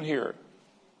at this one here.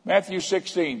 Matthew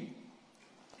 16.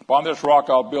 Upon this rock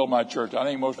I'll build my church. I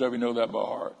think most of you know that by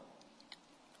heart.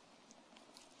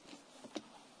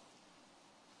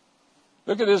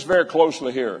 Look at this very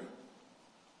closely here.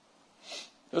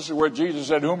 This is where Jesus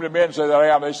said, whom do men say that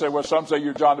I am? They said, well, some say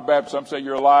you're John the Baptist, some say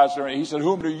you're Elias. He said,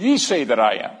 whom do ye say that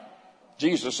I am?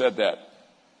 Jesus said that.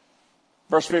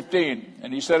 Verse 15,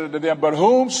 and he said unto them, but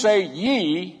whom say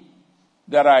ye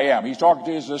that I am? He's talking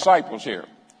to his disciples here.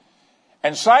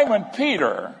 And Simon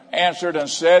Peter answered and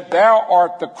said, thou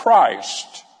art the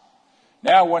Christ.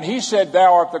 Now, when he said,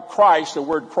 thou art the Christ, the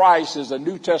word Christ is a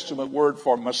New Testament word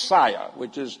for Messiah,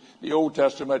 which is the Old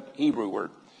Testament Hebrew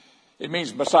word. It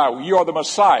means Messiah. You are the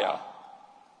Messiah.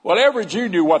 Well, every Jew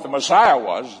knew what the Messiah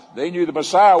was. They knew the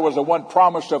Messiah was the one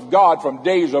promised of God from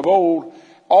days of old,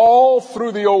 all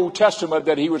through the Old Testament,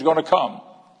 that he was going to come.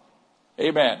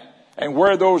 Amen. And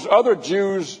where those other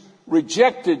Jews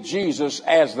rejected Jesus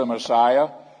as the Messiah,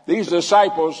 these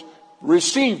disciples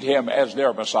received him as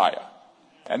their Messiah.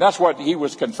 And that's what he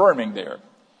was confirming there.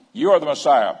 You are the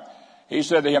Messiah. He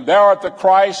said to him, thou art the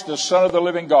Christ, the Son of the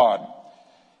living God.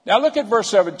 Now look at verse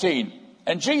 17.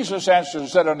 And Jesus answered and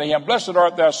said unto him, blessed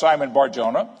art thou, Simon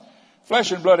Bar-Jonah.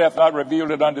 Flesh and blood hath not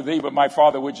revealed it unto thee, but my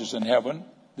Father which is in heaven.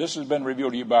 This has been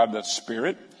revealed to you by the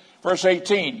Spirit. Verse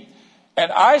 18.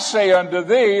 And I say unto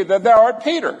thee that thou art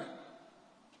Peter.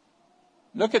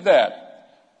 Look at that.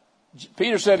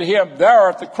 Peter said to him, thou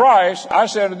art the Christ. I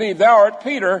say unto thee, thou art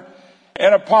Peter.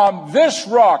 And upon this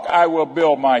rock I will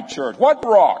build my church. What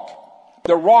rock?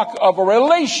 The rock of a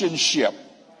relationship.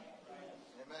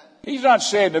 He's not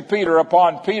saying to Peter,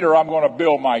 upon Peter, I'm going to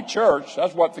build my church.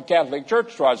 That's what the Catholic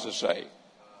Church tries to say.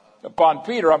 Upon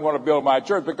Peter, I'm going to build my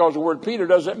church, because the word Peter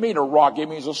doesn't mean a rock. It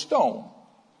means a stone.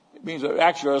 It means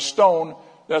actually a stone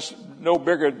that's no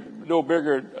bigger.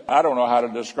 I don't know how to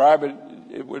describe it.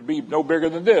 It would be no bigger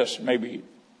than this, maybe.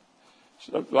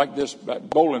 Like this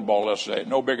bowling ball, let's say.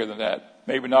 No bigger than that.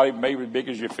 Maybe not even, maybe as big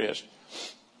as your fist.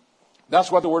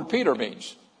 That's what the word Peter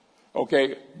means.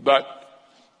 Okay, but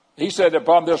he said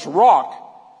upon this rock,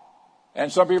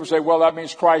 and some people say, well, that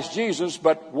means Christ Jesus,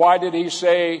 but why did he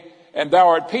say, and thou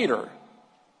art Peter?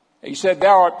 He said,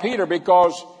 thou art Peter,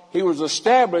 because he was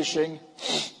establishing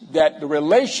that the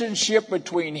relationship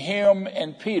between him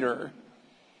and Peter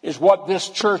is what this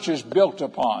church is built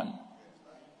upon.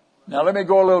 Now, let me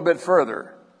go a little bit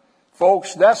further.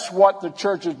 Folks, that's what the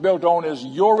church is built on, is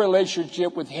your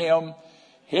relationship with him,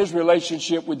 his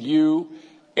relationship with you.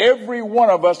 Every one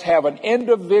of us have an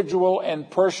individual and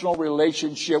personal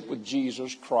relationship with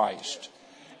Jesus Christ.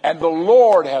 And the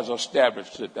Lord has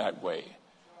established it that way.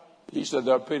 He said,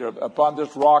 Peter, upon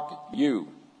this rock,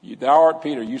 thou art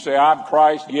Peter. You say, I'm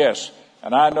Christ? Yes.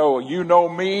 And I know, you know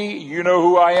me, you know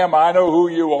who I am, I know who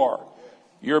you are.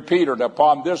 You're Peter. And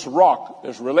upon this rock,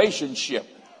 this relationship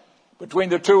between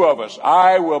the two of us,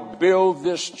 I will build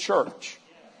this church.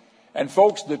 And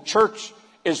folks, the church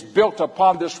is built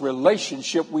upon this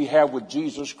relationship we have with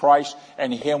Jesus Christ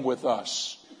and him with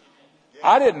us.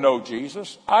 I didn't know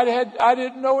Jesus. I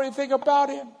didn't know anything about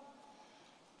him.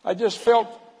 I just felt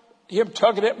him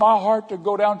tugging at my heart to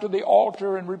go down to the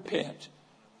altar and repent.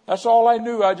 That's all I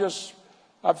knew. I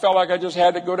felt like I just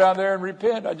had to go down there and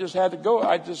repent. I just had to go.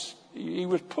 He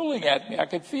was pulling at me. I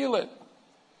could feel it.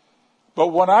 But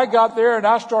when I got there and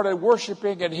I started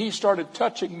worshiping and he started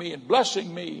touching me and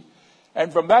blessing me,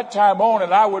 and from that time on,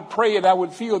 and I would pray and I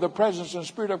would feel the presence and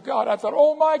Spirit of God, I thought,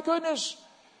 oh my goodness,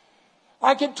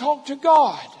 I can talk to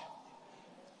God.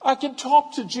 I can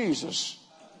talk to Jesus.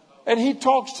 And he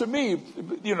talks to me,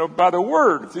 by the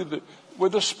Word,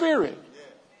 with the Spirit.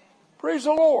 Praise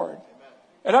the Lord.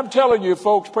 And I'm telling you,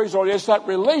 folks, praise the Lord, it's that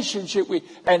relationship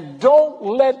and don't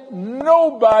let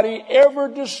nobody ever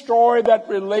destroy that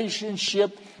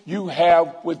relationship you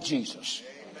have with Jesus.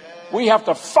 We have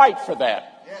to fight for that.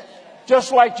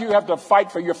 Just like you have to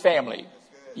fight for your family.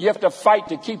 You have to fight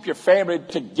to keep your family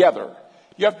together.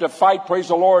 You have to fight, praise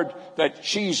the Lord, that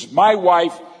she's my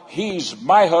wife, he's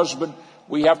my husband.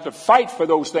 We have to fight for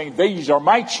those things. These are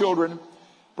my children.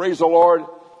 Praise the Lord.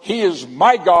 He is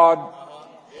my God.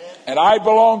 And I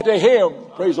belong to him.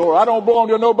 Praise the Lord. I don't belong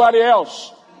to nobody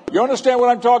else. You understand what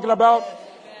I'm talking about?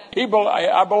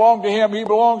 I belong to him. He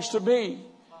belongs to me.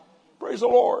 Praise the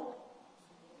Lord.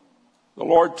 The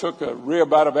Lord took a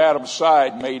rib out of Adam's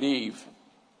side and made Eve.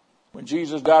 When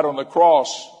Jesus died on the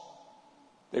cross,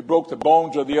 they broke the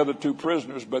bones of the other two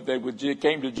prisoners, but when they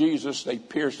came to Jesus, they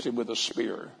pierced him with a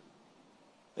spear.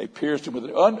 They pierced him with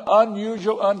an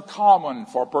unusual, uncommon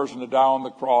for a person to die on the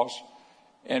cross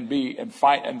and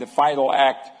the final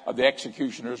act of the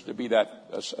executioners to be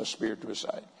that a spear to his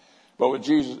side. But with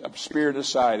Jesus, a spear to his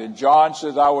side. And John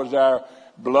says, I was there,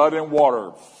 blood and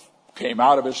water came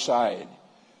out of his side.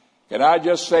 Can I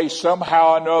just say,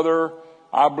 somehow or another,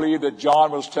 I believe that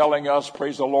John was telling us,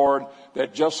 praise the Lord,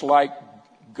 that just like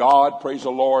God, praise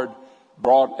the Lord,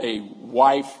 brought a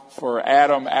wife for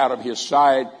Adam out of his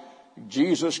side,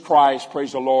 Jesus Christ,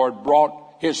 praise the Lord,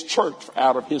 brought his church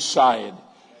out of his side.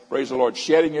 Praise the Lord,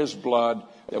 shedding his blood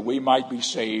that we might be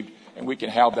saved and we can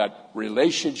have that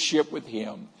relationship with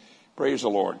him. Praise the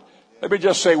Lord. Let me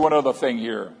just say one other thing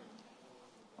here.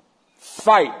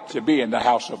 Fight to be in the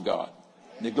house of God.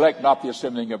 Neglect not the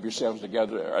assembling of yourselves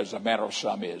together as a manner of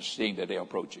some is, seeing the day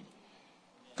approaching.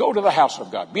 Go to the house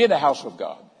of God. Be in the house of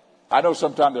God. I know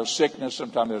sometimes there's sickness,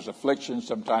 sometimes there's affliction,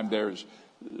 sometimes there's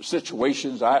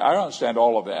situations. I understand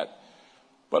all of that.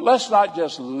 But let's not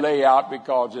just lay out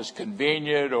because it's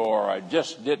convenient or I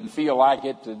just didn't feel like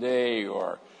it today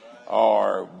or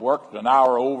worked an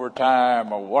hour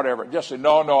overtime or whatever. Just say,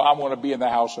 no, I want to be in the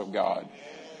house of God.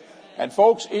 And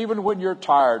folks, even when you're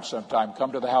tired sometime,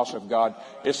 come to the house of God.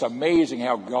 It's amazing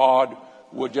how God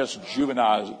would just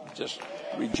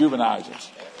rejuvenate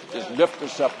us. Just lift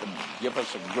us up and give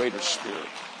us a greater spirit.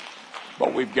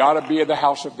 But we've got to be in the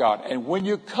house of God. And when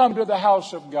you come to the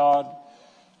house of God,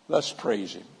 let's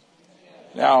praise him.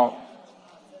 Now,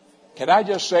 can I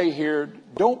just say here,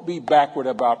 don't be backward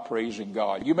about praising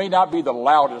God. You may not be the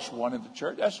loudest one in the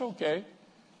church. That's okay.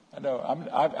 I know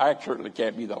I certainly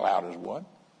can't be the loudest one.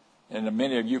 And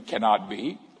many of you cannot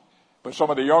be. But some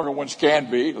of the younger ones can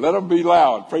be. Let them be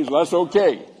loud. Praise the Lord. That's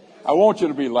okay. I want you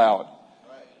to be loud.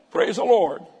 Praise the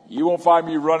Lord. You won't find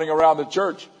me running around the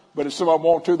church. But if someone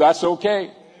wants to, that's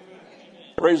okay.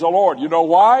 Praise the Lord. You know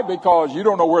why? Because you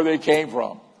don't know where they came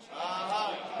from.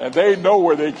 And they know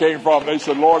where they came from. They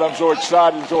said, Lord, I'm so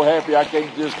excited and so happy I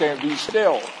can't be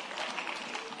still.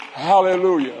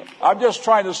 Hallelujah. I'm just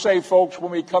trying to say, folks,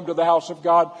 when we come to the house of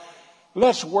God,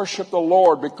 let's worship the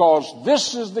Lord, because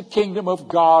this is the kingdom of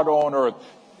God on earth.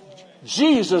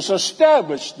 Jesus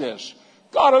established this.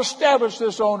 God established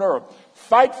this on earth.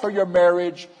 Fight for your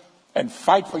marriage and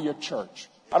fight for your church.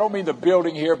 I don't mean the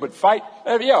building here, but fight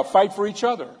for each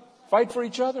other. Fight for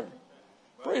each other.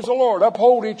 Praise the Lord.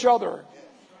 Uphold each other.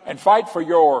 And fight for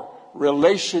your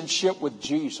relationship with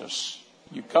Jesus.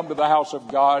 You come to the house of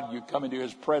God, you come into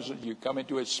his presence, you come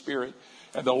into his spirit,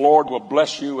 and the Lord will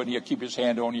bless you, and he'll keep his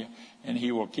hand on you, and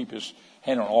he will keep his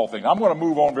hand on all things. I'm going to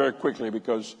move on very quickly,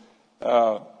 because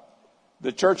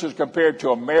the church is compared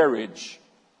to a marriage.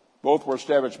 Both were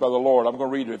established by the Lord. I'm going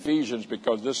to read Ephesians,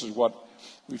 because this is what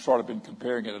we've sort of been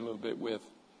comparing it a little bit with.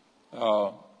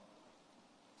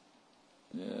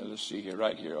 Let's see here,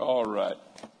 right here. All right.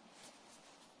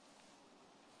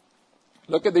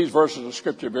 Look at these verses of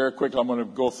Scripture very quickly. I'm going to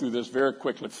go through this very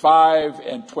quickly. 5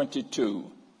 and 22.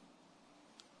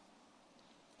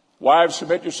 Wives,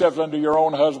 submit yourselves unto your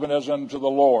own husband as unto the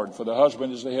Lord. For the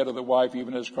husband is the head of the wife,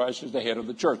 even as Christ is the head of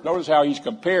the church. Notice how he's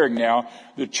comparing now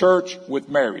the church with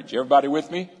marriage. Everybody with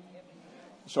me?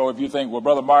 So if you think, well,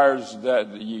 Brother Myers,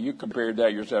 that you compared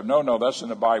that yourself. No, that's in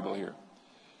the Bible here.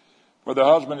 For the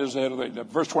husband is the head of the...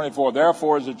 Verse 24,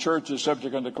 therefore, as the church is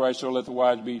subject unto Christ, so let the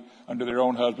wives be unto their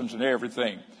own husbands in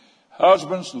everything.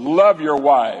 Husbands, love your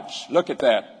wives. Look at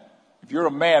that. If you're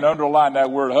a man, underline that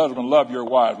word, husband, love your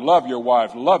wives. Love your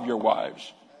wives. Love your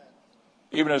wives.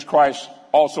 Even as Christ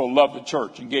also loved the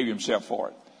church and gave himself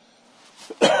for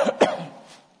it.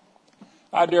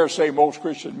 I dare say most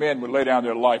Christian men would lay down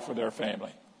their life for their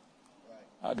family.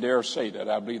 I dare say that.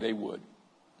 I believe they would.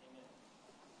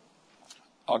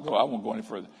 I won't go any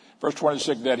further. Verse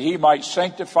 26, that he might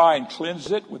sanctify and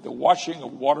cleanse it with the washing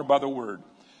of water by the word.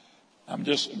 I'm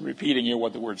just repeating here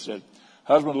what the word said.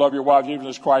 Husbands, love your wives, even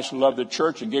as Christ loved the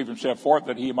church and gave himself for it,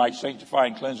 that he might sanctify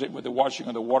and cleanse it with the washing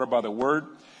of the water by the word,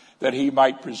 that he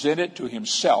might present it to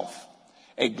himself,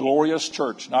 a glorious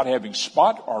church, not having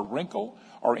spot or wrinkle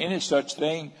or any such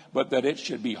thing, but that it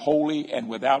should be holy and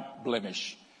without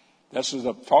blemish. This is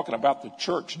talking about the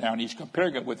church now, and he's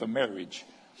comparing it with a marriage.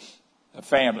 A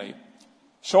family.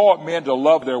 So ought men to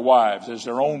love their wives as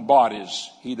their own bodies.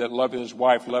 He that loveth his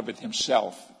wife loveth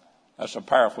himself. That's a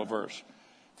powerful verse.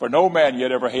 For no man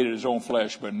yet ever hated his own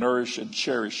flesh, but nourisheth and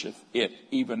cherisheth it,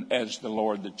 even as the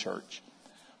Lord the church.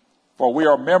 For we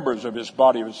are members of his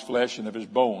body, of his flesh, and of his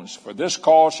bones. For this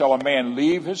cause shall a man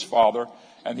leave his father.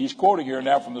 And he's quoting here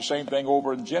now from the same thing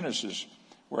over in Genesis,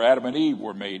 where Adam and Eve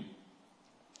were made.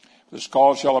 For this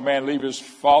cause shall a man leave his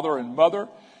father and mother,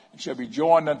 and shall be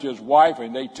joined unto his wife,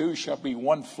 and they two shall be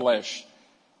one flesh.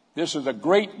 This is a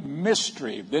great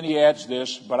mystery. Then he adds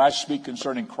this, but I speak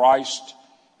concerning Christ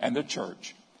and the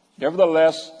church.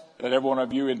 Nevertheless, let every one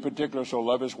of you in particular so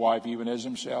love his wife, even as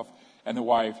himself, and the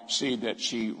wife see that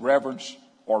she reverence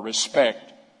or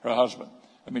respect her husband.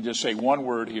 Let me just say one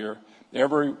word here.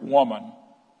 Every woman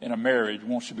in a marriage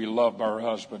wants to be loved by her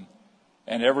husband,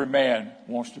 and every man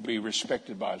wants to be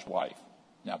respected by his wife.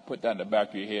 Now, put that in the back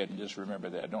of your head and just remember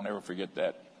that. Don't ever forget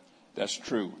that. That's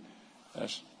true.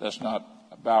 That's not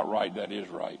about right. That is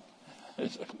right.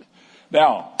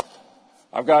 Now,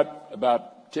 I've got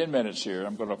about 10 minutes here.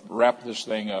 I'm going to wrap this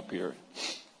thing up here.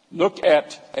 Look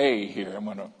at A here.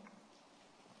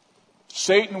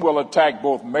 Satan will attack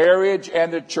both marriage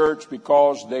and the church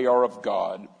because they are of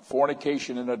God.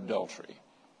 Fornication and adultery.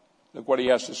 Look what he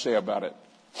has to say about it.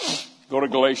 Go to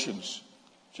Galatians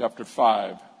chapter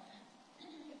 5.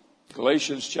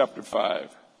 Galatians chapter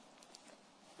 5,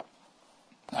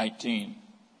 19.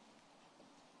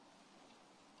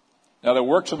 Now the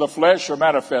works of the flesh are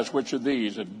manifest, which are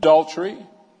these: adultery,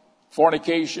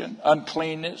 fornication,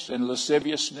 uncleanness, and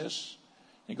lasciviousness.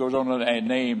 He goes on to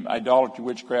name idolatry,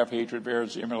 witchcraft, hatred,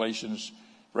 variance, emulations,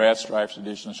 wrath, strife,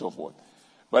 sedition, and so forth.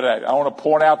 But I want to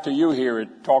point out to you here,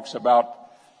 it talks about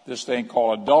this thing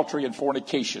called adultery and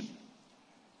fornication.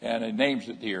 And it names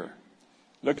it here.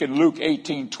 Look in Luke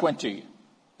 18:20.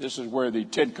 This is where the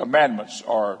Ten Commandments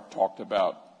are talked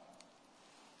about.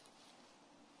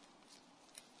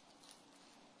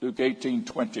 Luke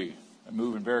 18:20. I'm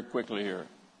moving very quickly here.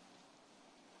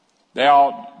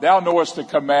 Thou knowest the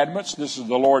commandments. This is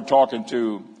the Lord talking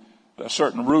to a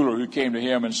certain ruler who came to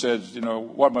him and said,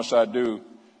 what must I do,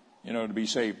 to be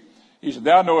saved? He said,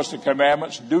 thou knowest the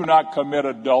commandments. Do not commit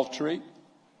adultery.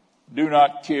 Do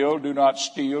not kill, do not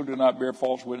steal, do not bear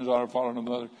false witness, honor father and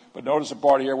mother. But notice the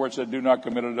part here where it said, do not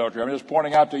commit adultery. I'm just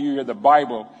pointing out to you here the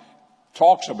Bible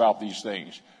talks about these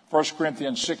things. 1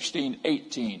 Corinthians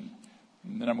 16:18.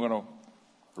 And then I'm going to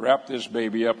wrap this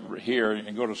baby up here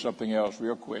and go to something else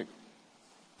real quick.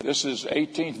 This is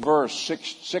 18th verse,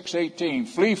 6:18.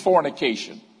 Flee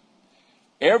fornication.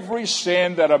 Every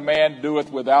sin that a man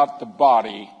doeth without the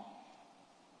body,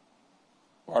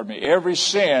 every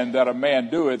sin that a man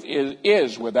doeth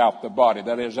is without the body,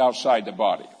 that is, outside the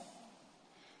body.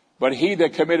 But he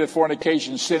that committeth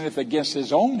fornication sinneth against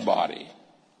his own body.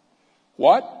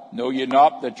 What? Know ye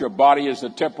not that your body is the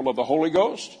temple of the Holy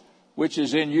Ghost, which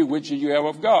is in you, which you have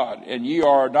of God, and ye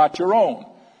are not your own?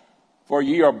 For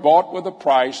ye are bought with a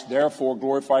price, therefore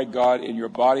glorify God in your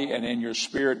body and in your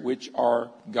spirit, which are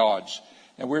God's.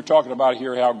 And we're talking about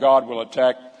here how God will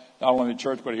attack not only the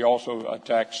church, but he also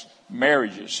attacks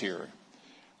marriages here.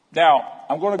 Now,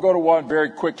 I'm going to go to one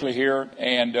very quickly here,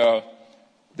 and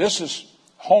this is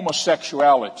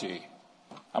homosexuality.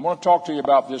 I'm going to talk to you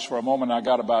about this for a moment. I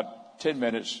got about 10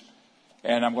 minutes,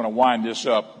 and I'm going to wind this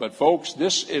up. But folks,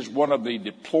 this is one of the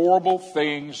deplorable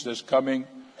things that's coming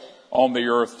on the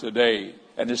earth today,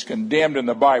 and it's condemned in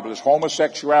the Bible. It's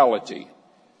homosexuality.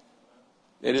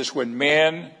 It is when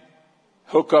men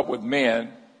hook up with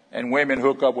men and women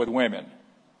hook up with women.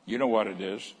 You know what it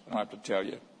is. I don't have to tell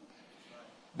you.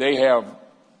 They have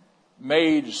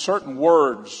made certain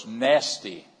words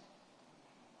nasty.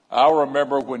 I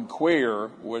remember when queer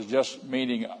was just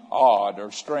meaning odd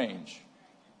or strange.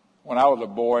 When I was a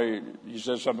boy, you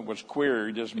said something was queer,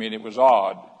 you just mean it was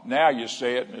odd. Now you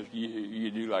say it and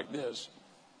you do like this.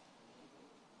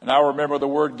 And I remember the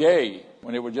word gay,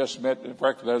 when it was just meant, in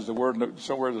fact, there's the word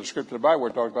somewhere in the scripture of the Bible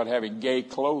where it talks about having gay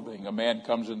clothing. A man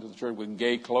comes into the church with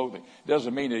gay clothing. It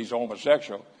doesn't mean that he's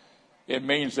homosexual. It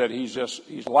means that he's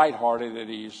lighthearted, that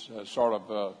he's sort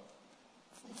of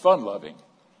fun-loving.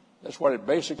 That's what it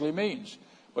basically means.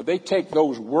 But they take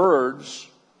those words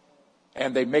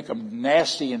and they make them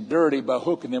nasty and dirty by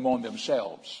hooking them on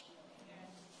themselves.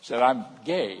 Said, I'm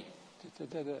gay.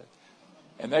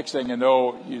 And next thing you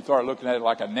know, you start looking at it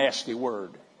like a nasty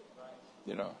word.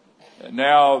 You know. And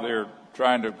now they're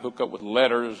trying to hook up with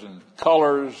letters and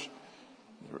colors.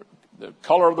 The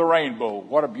color of the rainbow.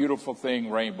 What a beautiful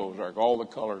thing rainbows are. All the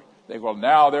colors. They go,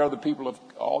 now they're the people of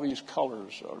all these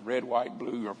colors, red, white,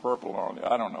 blue, or purple. Or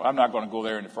I don't know. I'm not going to go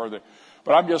there any further.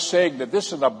 But I'm just saying that this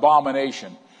is an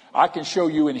abomination. I can show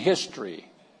you in history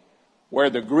where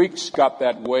the Greeks got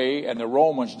that way and the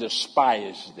Romans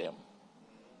despised them.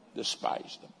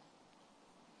 Despised them.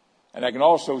 And I can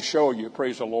also show you,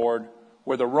 praise the Lord,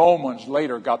 where the Romans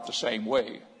later got the same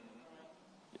way.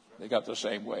 They got the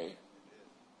same way.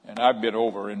 And I've been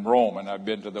over in Rome, and I've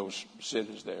been to those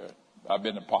cities there. I've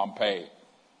been to Pompeii.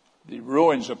 The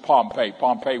ruins of Pompeii.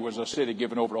 Pompeii was a city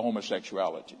given over to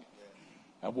homosexuality.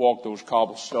 I've walked those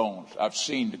cobblestones. I've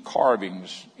seen the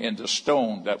carvings in the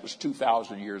stone that was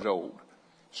 2,000 years old.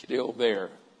 Still there.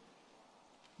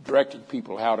 Directing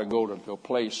people how to go to a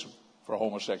place for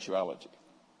homosexuality.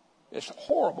 It's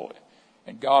horrible.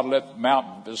 And God let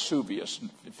Mount Vesuvius,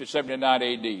 in 79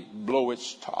 AD, blow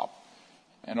its top.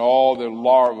 And all the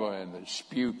larvae and the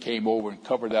spew came over and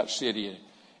covered that city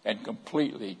and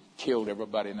completely killed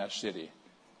everybody in that city.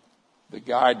 The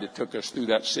guide that took us through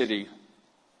that city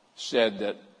said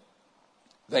that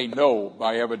they know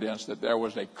by evidence that there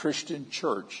was a Christian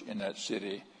church in that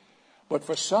city. But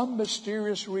for some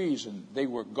mysterious reason, they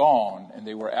were gone and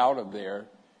they were out of there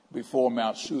before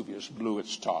Mount Vesuvius blew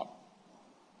its top.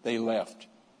 They left.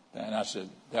 And I said,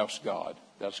 that's God.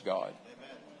 That's God.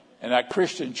 Amen. And that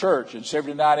Christian church in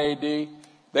 79 AD,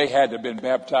 they had to have been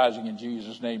baptizing in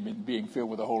Jesus' name and being filled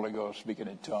with the Holy Ghost, speaking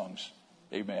in tongues.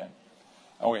 Amen.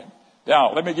 Okay.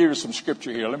 Now, let me give you some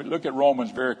scripture here. Let me look at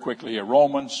Romans very quickly here.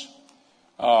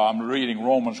 I'm reading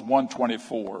Romans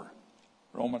 1:24.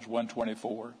 Romans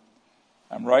 1:24.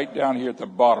 I'm right down here at the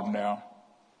bottom now.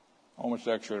 Romans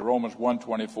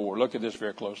 1:24. Look at this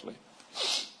very closely.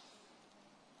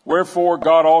 Wherefore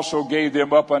God also gave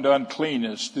them up unto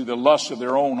uncleanness through the lust of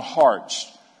their own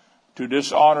hearts, to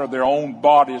dishonor their own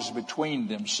bodies between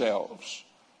themselves.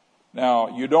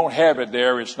 Now, you don't have it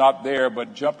there. It's not there,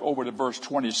 but jump over to verse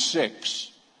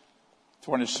 26.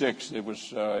 26, it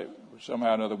was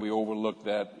somehow or another we overlooked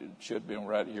that. It should have been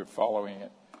right here following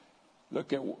it.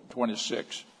 Look at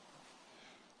 26.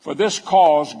 For this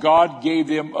cause God gave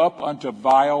them up unto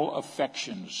vile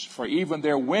affections, for even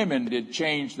their women did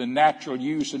change the natural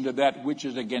use into that which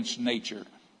is against nature.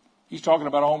 He's talking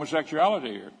about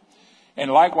homosexuality here. And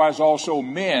likewise also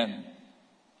men,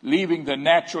 leaving the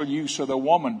natural use of the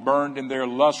woman, burned in their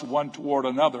lust one toward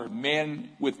another, men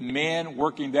with men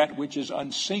working that which is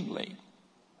unseemly,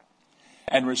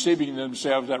 and receiving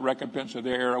themselves that recompense of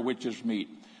their error which is meet.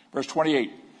 Verse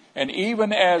 28, And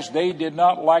even as they did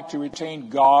not like to retain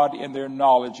God in their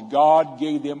knowledge, God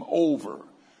gave them over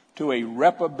to a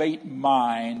reprobate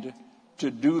mind to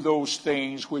do those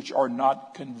things which are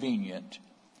not convenient,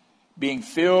 being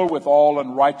filled with all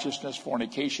unrighteousness,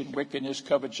 fornication, wickedness,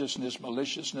 covetousness,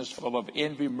 maliciousness, full of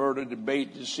envy, murder,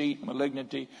 debate, deceit,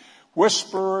 malignity,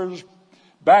 whisperers,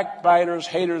 backbiters,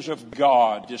 haters of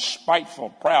God, despiteful,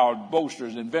 proud,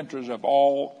 boasters, inventors of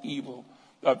all evil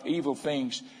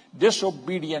things,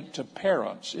 disobedient to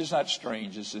parents. Isn't that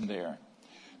strange? It's in there.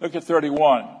 Look at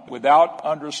 31. Without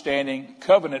understanding,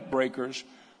 covenant breakers,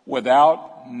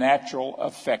 without natural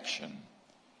affection,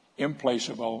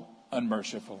 implacable,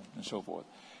 unmerciful, and so forth.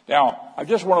 Now, I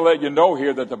just want to let you know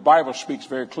here that the Bible speaks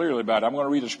very clearly about it. I'm going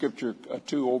to read a scripture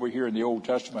too over here in the Old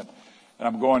Testament, and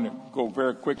I'm going to go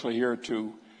very quickly here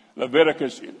to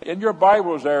Leviticus. In your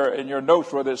Bibles there, in your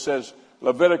notes where it says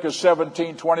Leviticus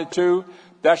 17:22,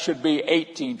 that should be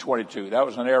 18:22. That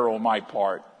was an error on my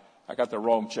part. I got the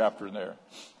wrong chapter in there.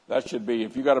 That should be,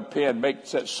 if you got a pen,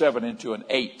 set 7 into an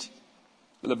 8.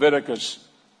 Leviticus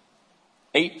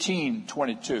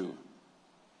 18:22.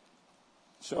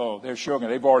 So they're showing it.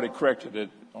 They've already corrected it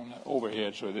on the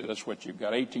overhead, so that's what you've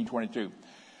got. 18:22.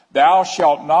 Thou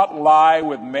shalt not lie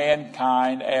with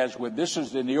mankind as with, this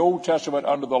is in the Old Testament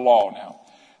under the law now.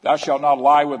 Thou shalt not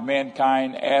lie with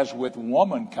mankind as with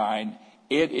womankind.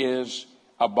 It is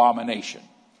abomination.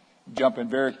 Jumping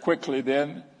very quickly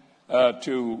then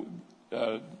to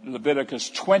Leviticus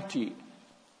 20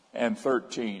 and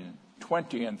 13.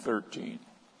 20 and 13.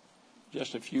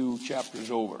 Just a few chapters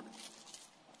over.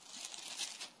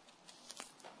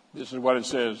 This is what it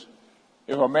says.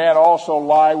 If a man also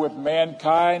lie with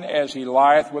mankind as he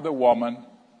lieth with a woman,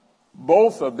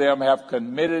 both of them have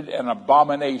committed an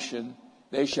abomination.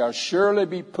 They shall surely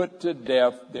be put to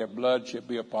death. Their blood shall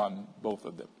be upon both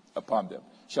of them,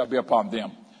 shall be upon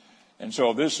them. And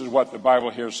so this is what the Bible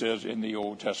here says in the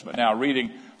Old Testament. Now,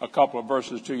 reading a couple of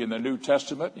verses to you in the New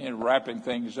Testament and wrapping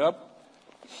things up.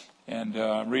 And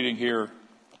reading here,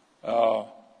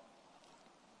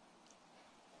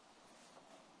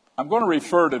 I'm going to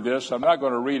refer to this. I'm not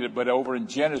going to read it, but over in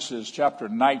Genesis chapter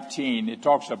 19, it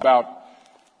talks about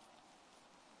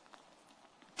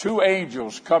two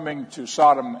angels coming to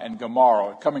Sodom and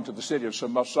Gomorrah, coming to the city of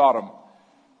Sodom,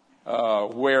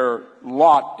 where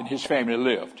Lot and his family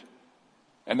lived.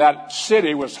 And that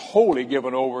city was wholly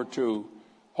given over to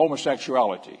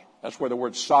homosexuality. That's where the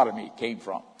word sodomy came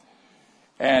from.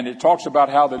 And it talks about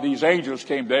how that these angels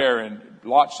came there, and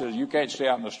Lot says, you can't stay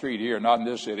out in the street here, not in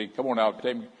this city. Come on out.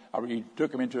 He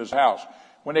took him into his house.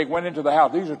 When they went into the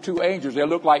house, these are two angels. They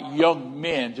looked like young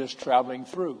men just traveling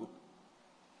through.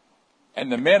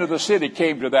 And the men of the city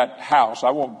came to that house.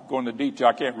 I won't go into detail.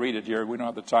 I can't read it here. We don't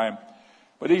have the time.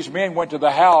 But these men went to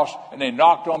the house, and they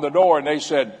knocked on the door, and they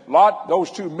said, Lot, those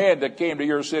two men that came to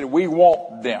your city, we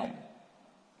want them.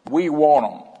 We want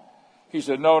them. He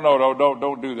said, no,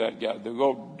 don't do that, guys.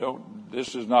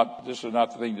 This is not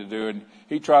the thing to do. And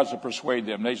he tries to persuade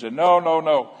them. They said,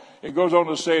 no. It goes on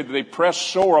to say that they pressed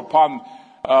sore upon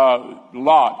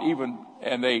Lot,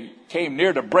 and they came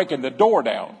near to breaking the door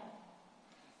down.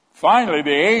 Finally, the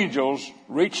angels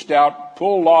reached out,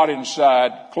 pulled Lot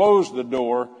inside, closed the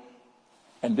door,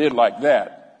 and did like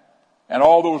that. And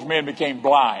all those men became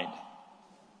blind.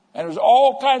 And it was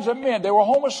all kinds of men. They were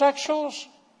homosexuals.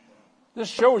 This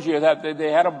shows you that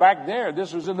they had them back there.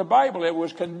 This was in the Bible. It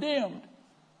was condemned.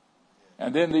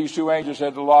 And then these two angels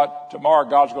said to Lot, tomorrow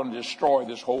God's going to destroy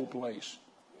this whole place.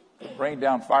 Rain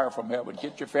down fire from heaven.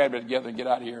 Get your family together and get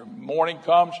out of here. Morning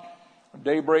comes,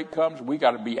 daybreak comes, we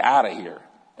got to be out of here.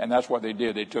 And that's what they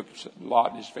did. They took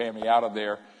Lot and his family out of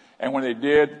there. And when they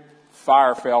did,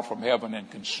 fire fell from heaven and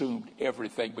consumed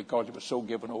everything because it was so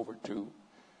given over to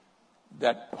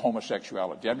that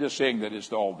homosexuality. I'm just saying that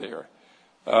it's all there.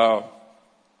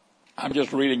 I'm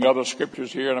just reading other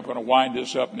scriptures here, and I'm going to wind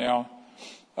this up now.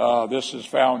 This is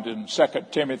found in 2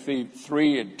 Timothy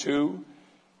 3 and 2.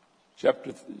 2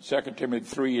 Timothy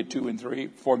 3 and 2 and 3.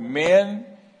 For men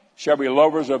shall be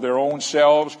lovers of their own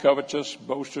selves, covetous,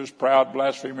 boasters, proud,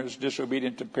 blasphemers,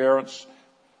 disobedient to parents,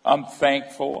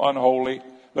 unthankful, unholy.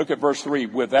 Look at verse 3.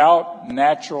 Without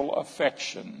natural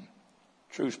affection,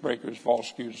 truce breakers,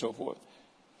 false accusers, and so forth.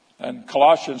 And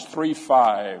Colossians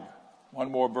 3:5. One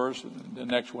more verse, and the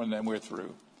next one, then we're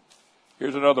through.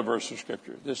 Here's another verse of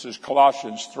Scripture. This is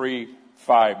Colossians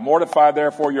 3:5. Mortify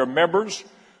therefore your members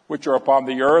which are upon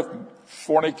the earth,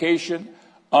 fornication,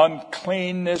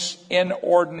 uncleanness,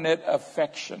 inordinate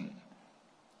affection.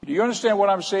 Do you understand what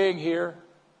I'm saying here?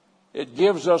 It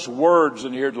gives us words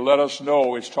in here to let us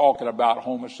know it's talking about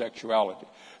homosexuality.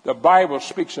 The Bible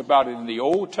speaks about it in the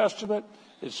Old Testament.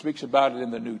 It speaks about it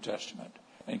in the New Testament.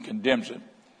 and condemns it,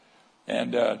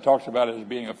 and talks about it as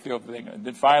being a filthy thing. And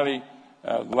then finally,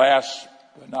 last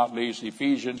but not least,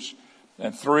 Ephesians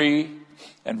 3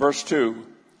 and verse 2.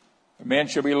 Men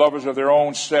shall be lovers of their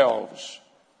own selves,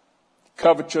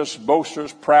 covetous,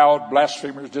 boasters, proud,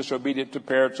 blasphemers, disobedient to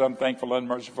parents, unthankful,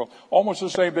 unmerciful. Almost the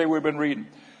same thing we've been reading.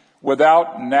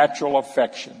 Without natural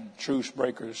affection, truce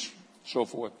breakers, so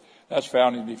forth. That's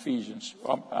found in Ephesians.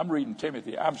 I'm reading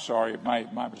Timothy. I'm sorry,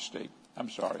 my mistake. I'm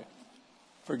sorry.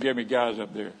 Forgive me, guys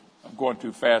up there. I'm going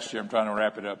too fast here. I'm trying to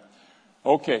wrap it up.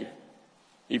 Okay.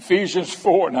 Ephesians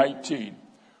 4:19.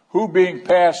 Who being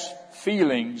past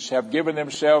feelings have given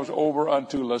themselves over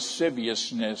unto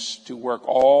lasciviousness to work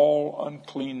all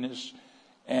uncleanness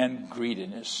and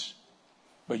greediness.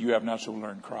 But you have not so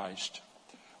learned Christ.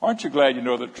 Aren't you glad you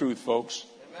know the truth, folks?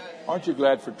 Aren't you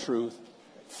glad for truth?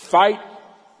 Fight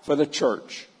for the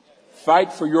church.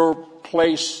 Fight for your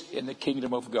place in the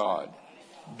kingdom of God.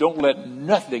 Don't let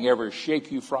nothing ever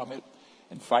shake you from it,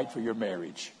 and fight for your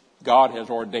marriage. God has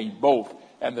ordained both,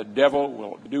 and the devil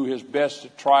will do his best to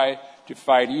try to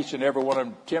fight each and every one of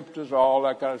them, tempt us, all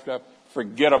that kind of stuff.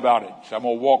 Forget about it. So I'm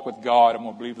going to walk with God. I'm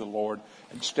going to believe the Lord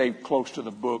and stay close to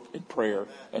the book in prayer,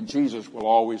 and Jesus will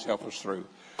always help us through.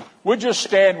 Would you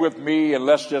stand with me and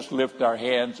let's just lift our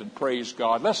hands and praise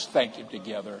God. Let's thank him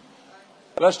together.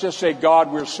 Let's just say,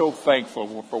 God, we're so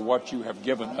thankful for what you have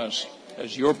given us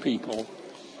as your people.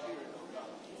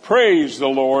 Praise the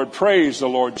Lord. Praise the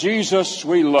Lord. Jesus,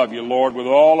 we love you, Lord, with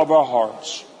all of our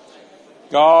hearts.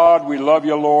 God, we love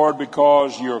you, Lord,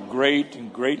 because you're great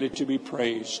and greatly to be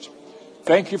praised.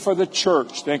 Thank you for the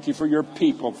church. Thank you for your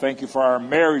people. Thank you for our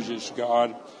marriages,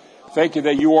 God. Thank you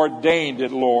that you ordained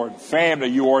it, Lord. Family,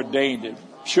 you ordained it.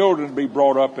 Children to be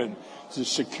brought up in the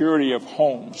security of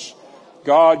homes.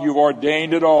 God, you've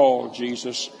ordained it all,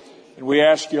 Jesus. And we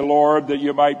ask you, Lord, that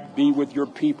you might be with your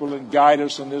people and guide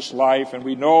us in this life. And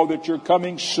we know that you're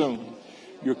coming soon.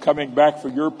 You're coming back for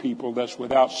your people that's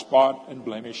without spot and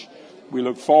blemish. We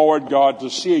look forward, God, to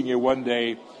seeing you one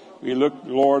day. We look,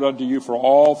 Lord, unto you for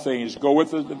all things. Go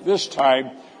with us at this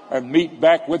time and meet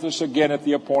back with us again at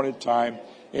the appointed time.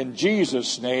 In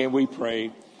Jesus' name we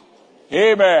pray.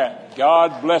 Amen.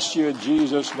 God bless you in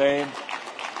Jesus' name.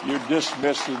 You're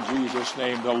dismissed in Jesus'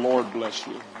 name. The Lord bless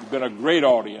you. You've been a great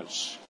audience.